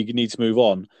need to move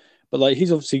on. But like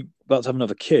he's obviously about to have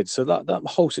another kid, so that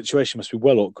whole situation must be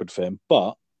well awkward for him.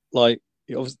 But like,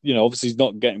 you know, obviously he's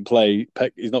not getting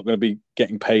he's not going to be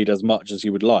getting paid as much as he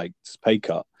would like. It's a pay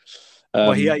cut.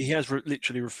 Well, he has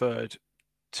literally referred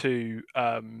to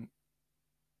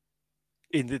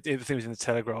in the things in the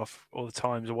Telegraph or the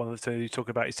Times or one of the two, he talked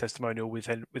about his testimonial with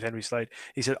Henry Slade.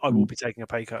 He said, "I will be taking a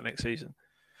pay cut next season."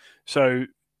 So,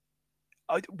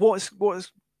 what's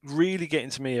really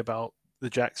getting to me about the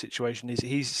Jack situation is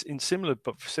he's in similar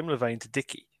vein to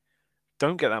Dickey.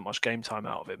 Don't get that much game time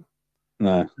out of him.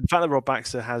 No. The fact that Rob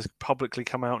Baxter has publicly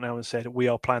come out now and said we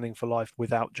are planning for life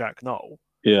without Jack Noel,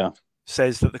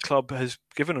 says that the club has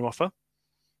given an offer.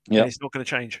 Yeah, it's not going to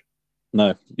change.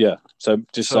 No, yeah. So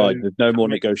decide. There's no more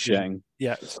negotiating.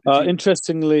 Yeah.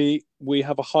 Interestingly, we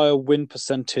have a higher win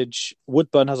percentage.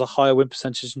 Woodburn has a higher win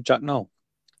percentage than Jack Noel.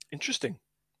 Interesting.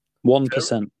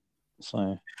 1%.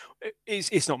 So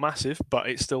it's not massive, but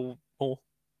it's still more.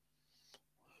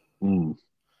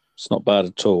 It's not bad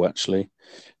at all, actually.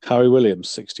 Harry Williams,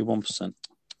 61%.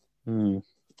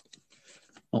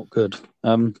 Not good.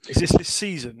 Is this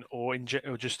season or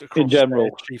just across in general?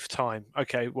 Chief time.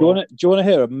 Okay. Well, do you want to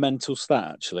hear a mental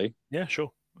stat? Actually, yeah,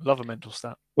 sure. Love a mental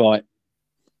stat. Right.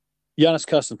 Giannis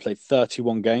Kirsten played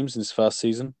 31 games in his first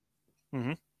season,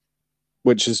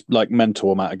 which is like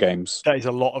mental amount of games. That is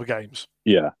a lot of games.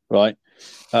 Yeah. Right.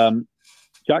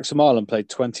 Jackson Marlon played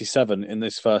 27 in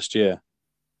this first year.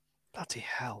 Bloody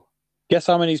hell! Guess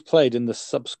how many he's played in the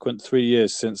subsequent 3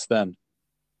 years since then?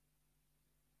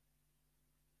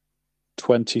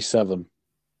 27.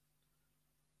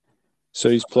 So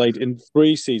he's played in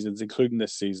 3 seasons, including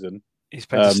this season. He's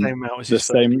played the same amount as his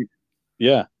same.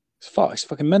 Yeah, it's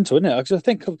fucking mental, isn't it? Because I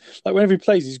think like whenever he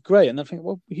plays, he's great, and I think,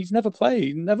 well, he's never played.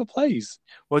 He never plays.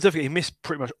 Well, definitely, he missed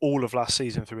pretty much all of last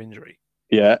season through injury.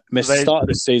 Yeah, missed the start of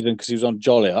this season because he was on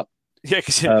Jolly Up. Yeah,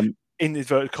 because in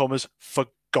inverted commas,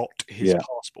 forgot his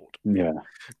passport. Yeah.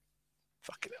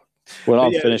 Fucking hell. When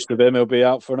I'm finished with him, he'll be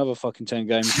out for another fucking 10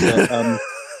 games. But,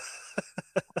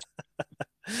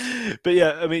 But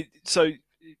yeah, I mean, so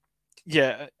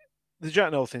yeah, the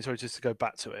Jack Nowell thing. Sorry, just to go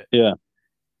back to it. Yeah.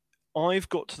 I've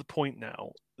got to the point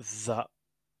now that,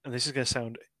 and this is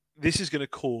going to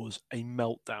cause a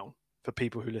meltdown for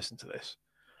people who listen to this.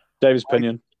 David's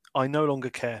opinion. I no longer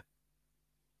care.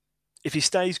 If he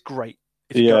stays, great.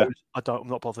 If he goes, I'm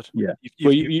not bothered. Yeah.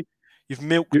 You've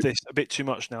milked this a bit too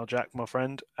much now, Jack, my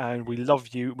friend, and we love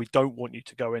you. We don't want you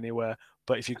to go anywhere.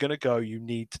 But if you're going to go, you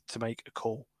need to make a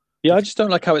call. Yeah, I just don't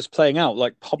like how it's playing out.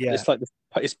 Like, it's like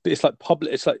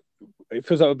public. It's like it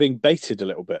feels like we're being baited a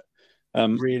little bit.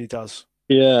 It really does.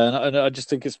 Yeah, and I just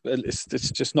think it's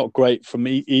just not great from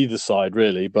either side,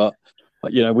 really. But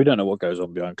you know, we don't know what goes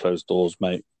on behind closed doors,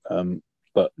 mate.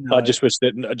 But no. I just wish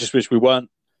we weren't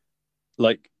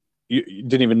like you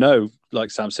didn't even know like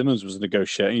Sam Simmons was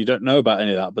negotiating. You don't know about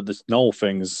any of that, but this Noel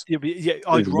thing's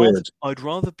I'd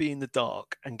rather be in the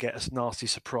dark and get a nasty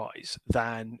surprise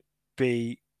than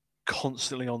be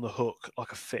constantly on the hook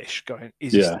like a fish going,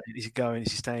 is he staying? Is he going?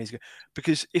 Is he staying?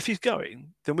 Because if he's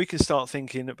going, then we can start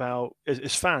thinking about,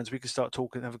 as fans, we can start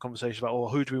talking and have a conversation about,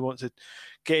 who do we want to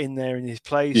get in there in his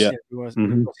place? Yeah.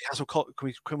 Can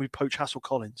we poach Hassel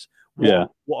Collins? What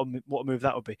a move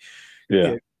that would be.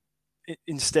 Yeah.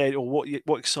 Instead, or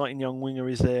what exciting young winger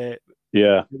is there?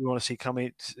 Yeah. We want to see come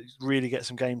in, really get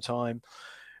some game time.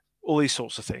 All these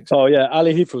sorts of things. Oh yeah,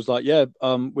 Ali Heath was like,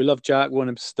 we love Jack, we want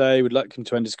him to stay, we'd like him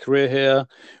to end his career here.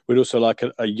 We'd also like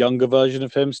a younger version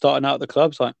of him starting out at the club.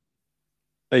 It's like,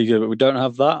 there you go, but we don't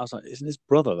have that. I was like, isn't his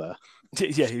brother there?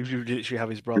 Yeah, he would literally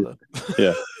have his brother.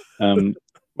 Yeah.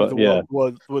 But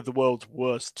with the world's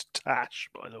worst tash,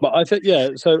 by the way. But I think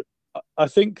so I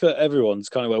think that everyone's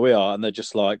kind of where we are, and they're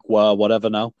just like, well,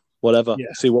 whatever now, whatever. Yeah.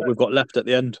 See what we've got left at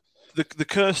the end. The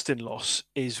Kirsten loss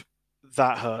is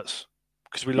that hurts.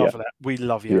 Because we love that. We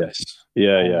love Yanis.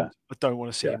 Yeah. I don't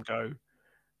want to see him go.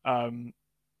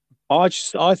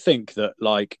 I think that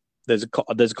like there's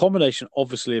a combination,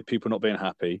 obviously, of people not being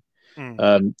happy.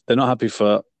 They're not happy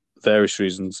for various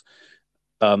reasons.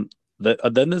 Then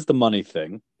there's the money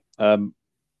thing, and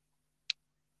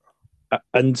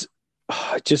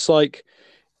just like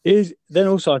then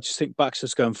also I just think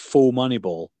Baxter's going full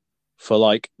Moneyball for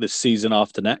like the season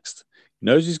after next. He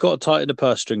knows he's got to tighten the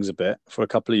purse strings a bit for a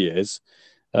couple of years.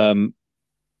 And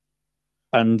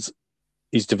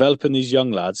he's developing these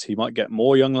young lads. He might get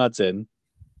more young lads in.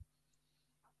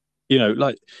 You know,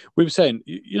 like we were saying,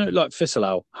 like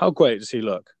Fisselau, how great does he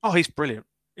look? Oh, he's brilliant.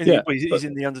 He's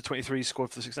in the under-23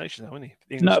 squad for the Six Nations now, isn't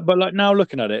he? No, but like now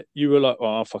looking at it, you were like,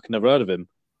 I fucking never heard of him.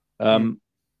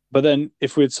 But then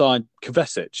if we'd signed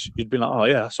Kovacic, you'd be like, oh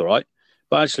yeah, that's all right.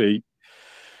 But actually,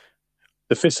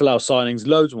 the Fisselau signing's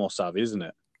loads more savvy, isn't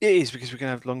it? It is, because we're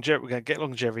going to have longevity. We're going to get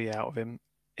longevity out of him.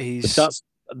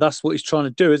 That's what he's trying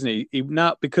to do, isn't he?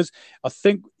 Now, because I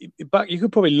think you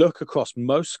could probably look across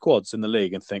most squads in the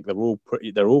league and think they're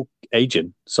all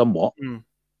aging somewhat.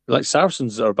 Like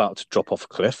Saracens are about to drop off a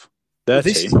cliff.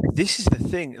 This is the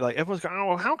thing. Like everyone's going,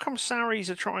 oh, how come Saris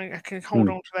can hold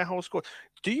on to their whole squad?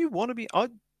 Do you want to be?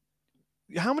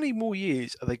 How many more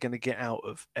years are they going to get out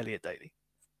of Elliot Daly,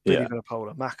 Billy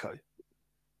Vanapola, Mako?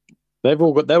 They're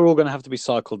all going to have to be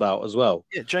cycled out as well.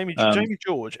 Yeah, Jamie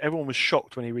George. Everyone was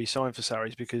shocked when he re-signed for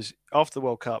Saris, because after the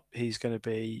World Cup, he's going to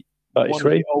be 33? One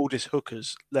of the oldest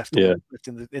hookers left in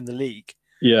the league.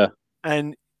 Yeah,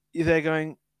 and they're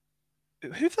going,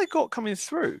 who have they got coming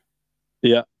through?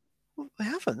 Yeah, well, they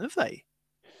haven't, have they?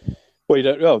 Well, you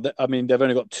don't know. I mean, they've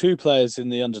only got 2 players in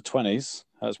the under-20s.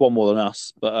 That's one more than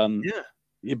us. But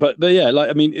but yeah, like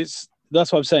I mean,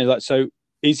 that's what I'm saying. Like, so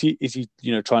is he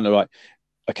trying to like,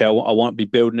 okay, I want to be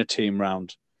building a team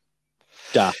around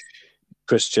Daft,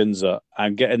 Christians,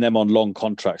 and getting them on long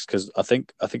contracts, because I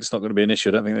think it's not going to be an issue.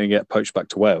 I don't think they can get poached back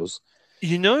to Wales.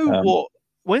 You know what?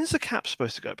 When's the cap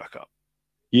supposed to go back up?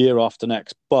 Year after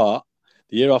next, but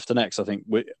the year after next, I think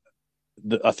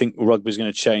rugby's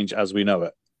going to change as we know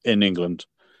it in England.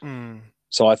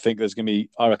 So I think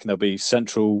I reckon there'll be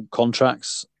central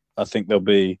contracts. I think there'll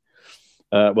be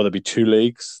there'll be 2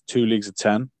 leagues of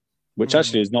 10. Which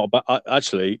actually is not bad.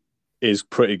 Actually, is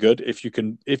pretty good. If you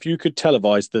could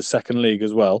televise the second league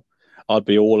as well, I'd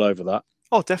be all over that.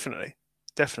 Oh, definitely.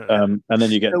 And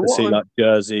then you get to see like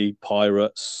Jersey,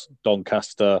 Pirates,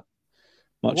 Doncaster.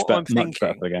 Much better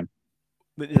again.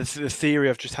 The theory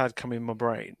I've just had come in my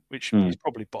brain, which is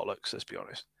probably bollocks. Let's be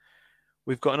honest.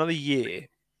 We've got another year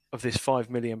of this £5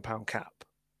 million cap,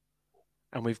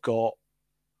 and we've got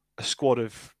a squad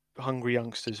of hungry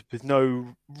youngsters with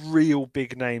no real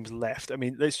big names left. I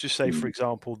mean, let's just say, for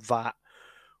example, that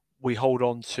we hold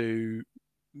on to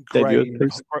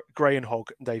Gray and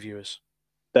Hogg and Dave Ewers.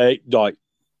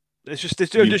 It's just I'm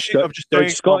just doing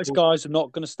Those Scottish examples. guys are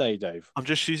not going to stay, Dave. I'm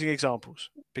just using examples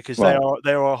because Right.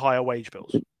 there are higher wage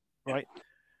bills, right?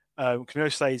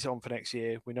 Camilo Slade's on for next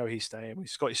year. We know he's staying.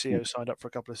 Scotty CEO signed up for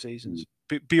a couple of seasons.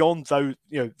 Beyond those,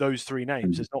 those three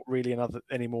names, there's not really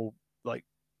any more like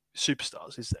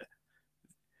superstars, is there?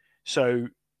 So,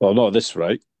 well, not at this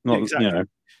rate. Not exactly.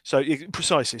 So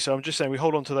precisely. So I'm just saying we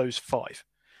hold on to those five.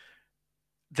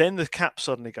 Then the cap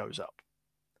suddenly goes up.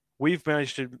 We've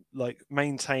managed to like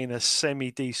maintain a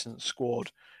semi-decent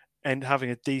squad and having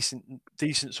a decent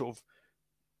sort of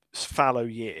fallow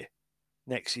year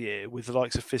next year with the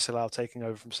likes of Fisselau taking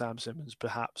over from Sam Simmons,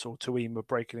 perhaps, or Tuima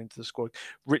breaking into the squad.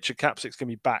 Richard Capsick's going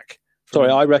to be back.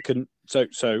 Sorry, I reckon so.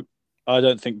 I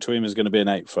don't think Tuima's going to be an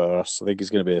 8 for us. I think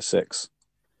he's going to be a 6.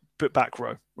 But back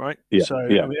row, right? Yeah. So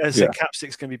as I said,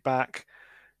 Capsick's going to be back.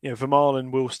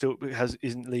 Vermaelen will still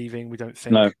isn't leaving. We don't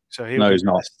think. No, so he's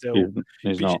not. Still,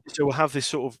 he's not. So we'll have this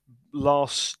sort of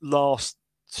last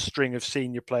string of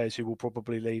senior players who will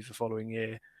probably leave the following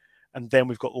year, and then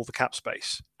we've got all the cap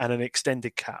space and an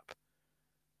extended cap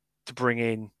to bring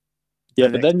in. The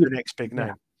next big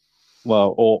name.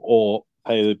 Well, or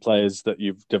pay the players that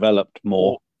you've developed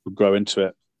more, grow into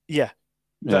it. Yeah.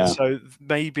 So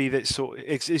maybe that's sort.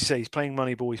 He's playing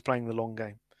Moneyball. He's playing the long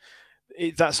game.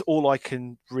 That's all I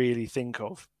can really think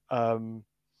of,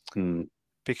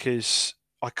 because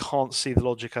I can't see the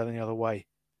logic any other way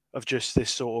of just this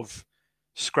sort of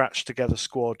scratched together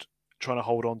squad trying to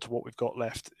hold on to what we've got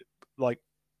left, like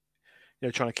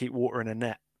trying to keep water in a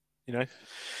net.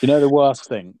 The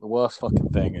worst fucking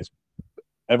thing is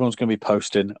everyone's going to be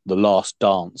posting The Last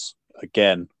Dance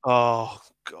again. Oh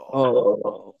God!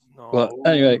 Oh. No. But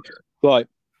anyway, right.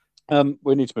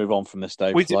 We need to move on from this,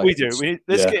 Dave. We do.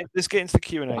 Let's get into the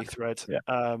Q&A thread. Yeah.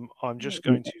 I'm just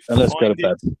going to let's go to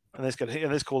bed.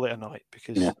 And let's call it a night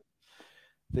because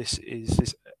this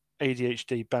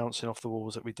ADHD bouncing off the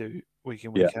walls that we do week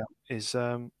in, week out is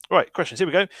right. Questions. Here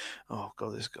we go. Oh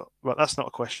God, right. That's not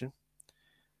a question.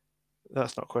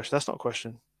 That's not a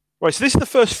question. Right. So this is the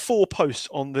first 4 posts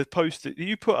on the post that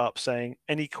you put up saying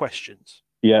any questions.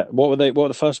 Yeah. What were they? What were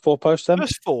the first 4 posts then?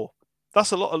 First 4.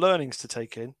 That's a lot of learnings to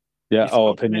take in. Yeah.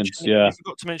 Opinions. You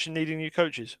forgot to mention needing new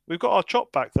coaches. We've got our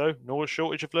chop back though. Nor a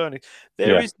shortage of learning.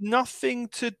 There is nothing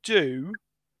to do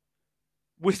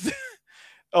with.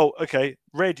 Oh, okay.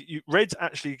 Red's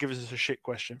actually gives us a shit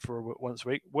question for once a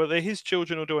week. Were they his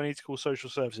children, or do I need to call social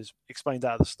services? Explained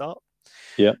that at the start.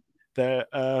 Yeah. There.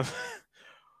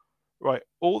 Right.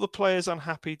 All the players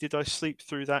unhappy. Did I sleep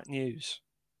through that news?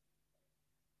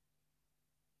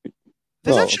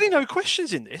 There's actually no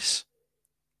questions in this.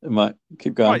 It might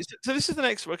keep going. Right, so this is the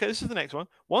next one. Okay, this is the next one.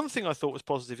 One thing I thought was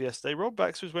positive yesterday, Rob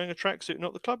Baxter was wearing a tracksuit,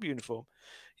 not the club uniform.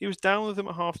 He was down with them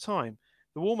at half time.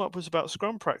 The warm-up was about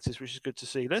scrum practice, which is good to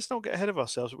see. Let's not get ahead of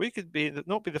ourselves. We could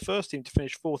not be the first team to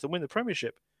finish 4th and win the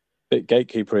Premiership. Bit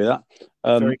gatekeepery, that.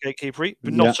 Very gatekeepery,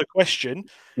 but not a question.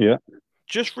 Yeah.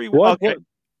 Just rewind. Okay.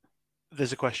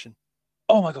 There's a question.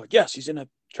 Oh my God! Yes, he's in a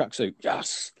tracksuit.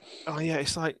 Yes. Oh yeah,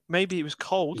 it's like maybe it was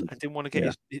cold and didn't want to get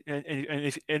his. And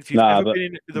if you've ever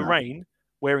been in the rain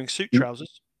wearing suit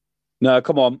trousers. No,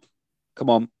 come on.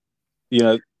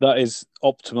 That is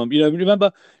optimum.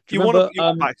 Remember? Do you want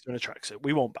Baxter in a tracksuit?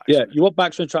 We want Baxter. Yeah, you want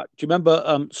Baxter in a track. Do you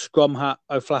remember Scrum Hat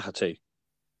O'Flaherty?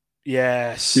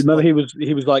 Yes. Do you remember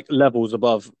he was like levels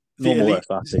above normal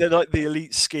O'Flaherty? They're like the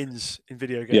elite skins in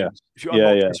video games. Yeah. If you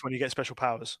unlock this when you get special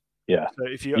powers. Yeah. So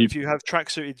if you have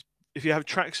tracksuited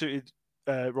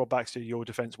Rob Baxter, your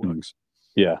defense works.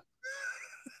 Yeah.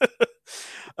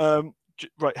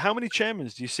 Right. How many chairmen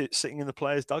do you see sitting in the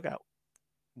players' dugout?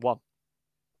 1.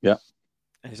 Yeah.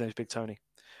 And his name's Big Tony.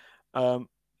 And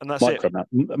that's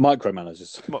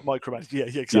Micromanagers. Micromanagers.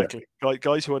 Yeah, exactly. Yeah.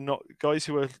 Guys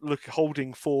who are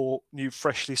holding 4 new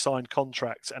freshly signed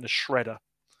contracts and a shredder.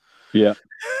 Yeah.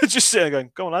 Just sitting there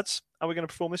going, "Go on, lads. How are we going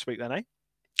to perform this week then, eh?"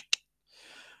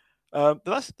 But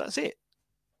that's it.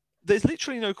 There's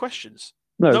literally no questions.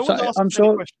 No I'm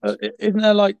sure. Isn't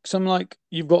there some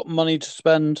you've got money to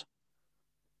spend?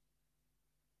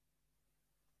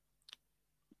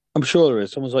 I'm sure there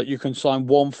is. Someone's like, you can sign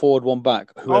 1 forward, 1 back.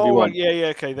 Whoever you want. Yeah.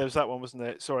 Okay, there was that one, wasn't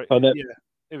there? Sorry. Yeah.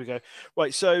 Here we go.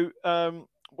 Right. So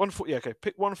 1 forward. Yeah. Okay.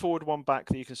 Pick 1 forward, 1 back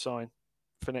that you can sign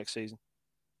for next season.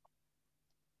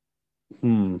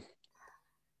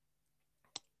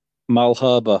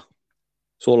 Malherbe.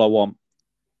 That's all I want.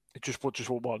 Just want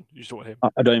 1. You just want him.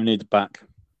 I don't even need the back.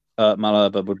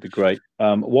 Malherbe would be great.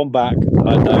 1 back.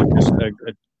 I know,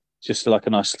 just like a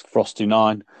nice frosty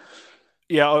 9.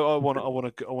 Yeah, I want a 9. I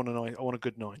want a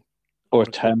good 9. Or a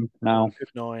 10 now. Good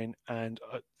 9, and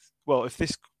if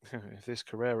this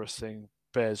Carreras thing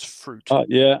bears fruit.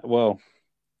 Yeah, well,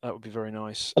 That would be very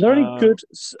nice. Are there any good?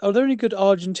 Are there any good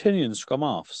Argentinian scrum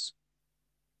halves?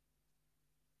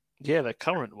 Yeah, the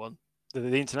current one,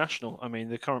 the international. I mean,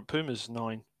 the current Puma's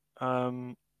 9.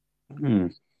 Hang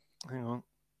on.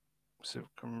 So I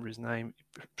can't remember his name.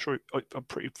 I'm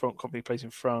pretty confident he plays in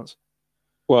France.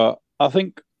 Well, I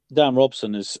think Dan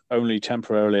Robson is only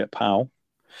temporarily at PAL.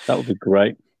 That would be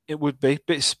great. It would be,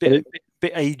 bit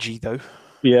agey though.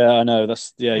 Yeah, I know.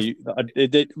 That's we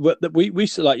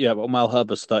like well, Mal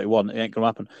Herbert's 31. It ain't gonna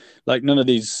happen. Like none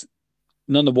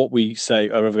of what we say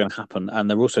are ever going to happen, and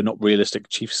they're also not realistic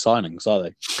Chiefs signings, are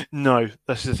they? No,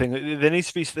 that's the thing. There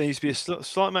needs to be a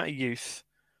slight amount of youth,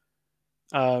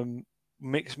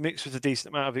 mixed with a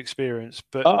decent amount of experience.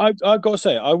 But I've got to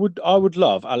say, I would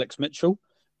love Alex Mitchell,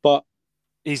 but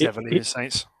he's never leaving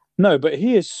Saints. No, but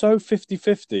he is so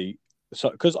 50-50. So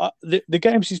because the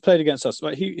games he's played against us,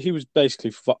 like he was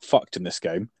basically fucked in this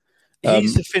game.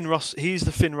 He's the Finn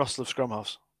Russell of scrum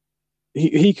halves.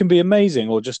 He can be amazing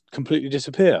or just completely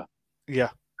disappear. Yeah,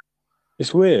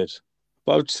 it's weird,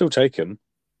 but I would still take him.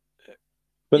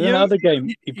 But then the other game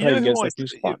he played against us, he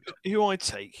was fucked. Who I'd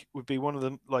take would be one of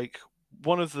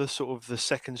the sort of the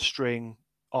second string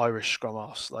Irish scrum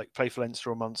halves, like play for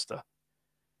Leinster or Munster.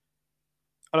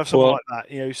 I'd have someone like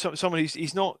that. Someone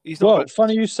he's not. Well,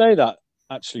 funny you say that,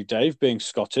 actually, Dave, being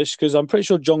Scottish, because I'm pretty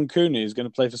sure John Cooney is going to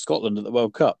play for Scotland at the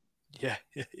World Cup. Yeah,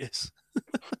 yes.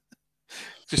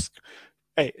 Just,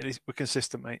 hey, we're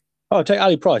consistent, mate. Oh, I'll take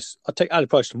Ali Price. I'll take Ali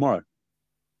Price tomorrow.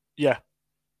 Yeah.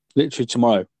 Literally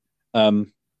tomorrow.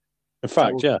 In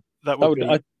fact,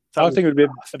 I think it would be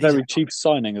a very cheap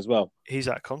signing as well. He's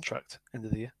out of contract end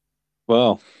of the year.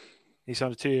 Well. He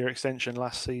signed a 2-year extension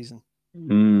last season.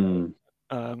 And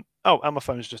my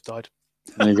phone's just died.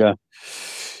 There you go.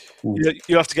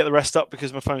 You have to get the rest up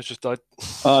because my phone's just died.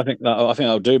 I think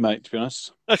that'll do, mate. To be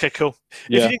honest. Okay, cool.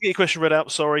 Yeah. If you didn't get your question read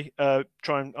out, sorry.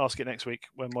 Try and ask it next week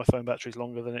when my phone battery's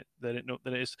longer than it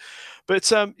is.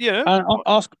 But and I'll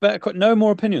ask better. No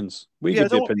more opinions. We give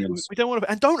the opinions. We don't want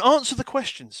to, and don't answer the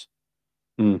questions.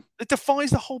 It defies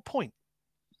the whole point.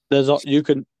 You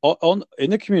can in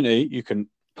the community. You can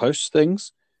post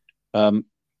things, have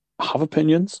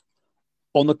opinions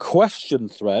on the question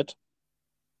thread.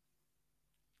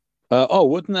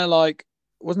 Wasn't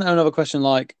there another question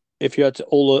like if you had to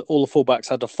all the fullbacks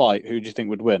had to fight, who do you think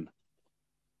would win?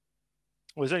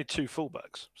 Well, there's only 2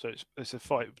 fullbacks, so it's a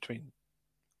fight between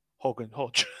Hogg and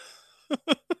Hodge.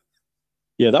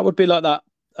 Yeah, that would be like that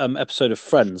episode of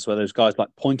Friends where those guys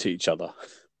like point at each other.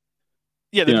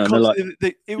 Yeah, I can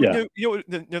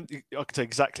tell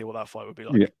exactly what that fight would be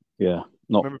like. Yeah,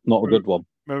 not a good one.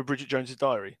 Remember Bridget Jones's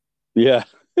Diary? Yeah,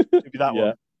 it'd be that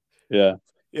one. Yeah.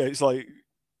 It's like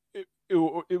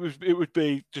it would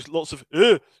be just lots of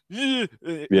yeah.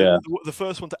 The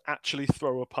first one to actually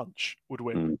throw a punch would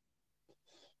win.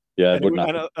 Yeah,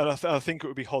 and I think it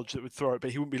would be Hodge that would throw it, but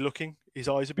he wouldn't be looking. His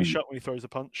eyes would be shut when he throws the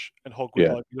punch, and Hogg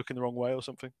would be looking the wrong way or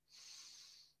something.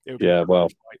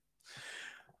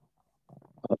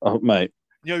 Mate,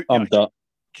 I'm done.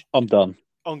 I'm done.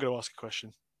 I'm going to ask a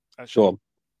question. Actually, go on.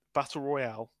 Battle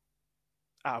Royale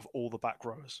out of all the back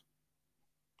rowers.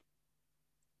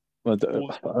 All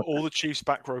the Chiefs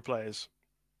back row players.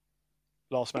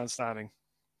 Last man standing.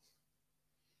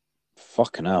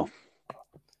 Fucking hell.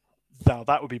 Now,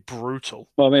 that would be brutal.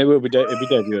 Well, I mean, it'd be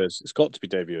debuts. It's got to be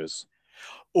debuts.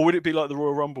 Or would it be like the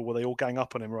Royal Rumble where they all gang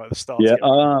up on him right at the start? Yeah.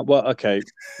 Well, okay.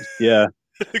 Yeah.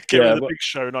 Get rid of the big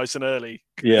show nice and early.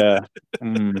 Yeah.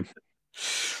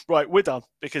 Right, we're done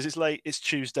because it's late. It's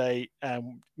Tuesday.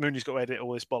 Mooney's got to edit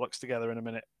all this bollocks together in a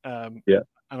minute. And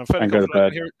I'm fairly confident I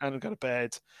can hear it, and go to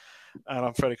bed. And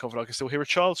I'm fairly confident I can still hear a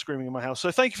child screaming in my house.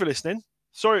 So thank you for listening.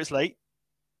 Sorry it's late.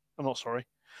 I'm not sorry.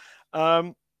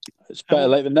 It's better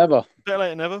late than never. Better late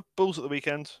than never. Bulls at the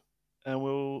weekend. And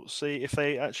we'll see if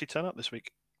they actually turn up this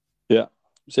week. Yeah.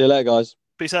 See you later, guys.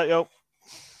 Peace out, yo.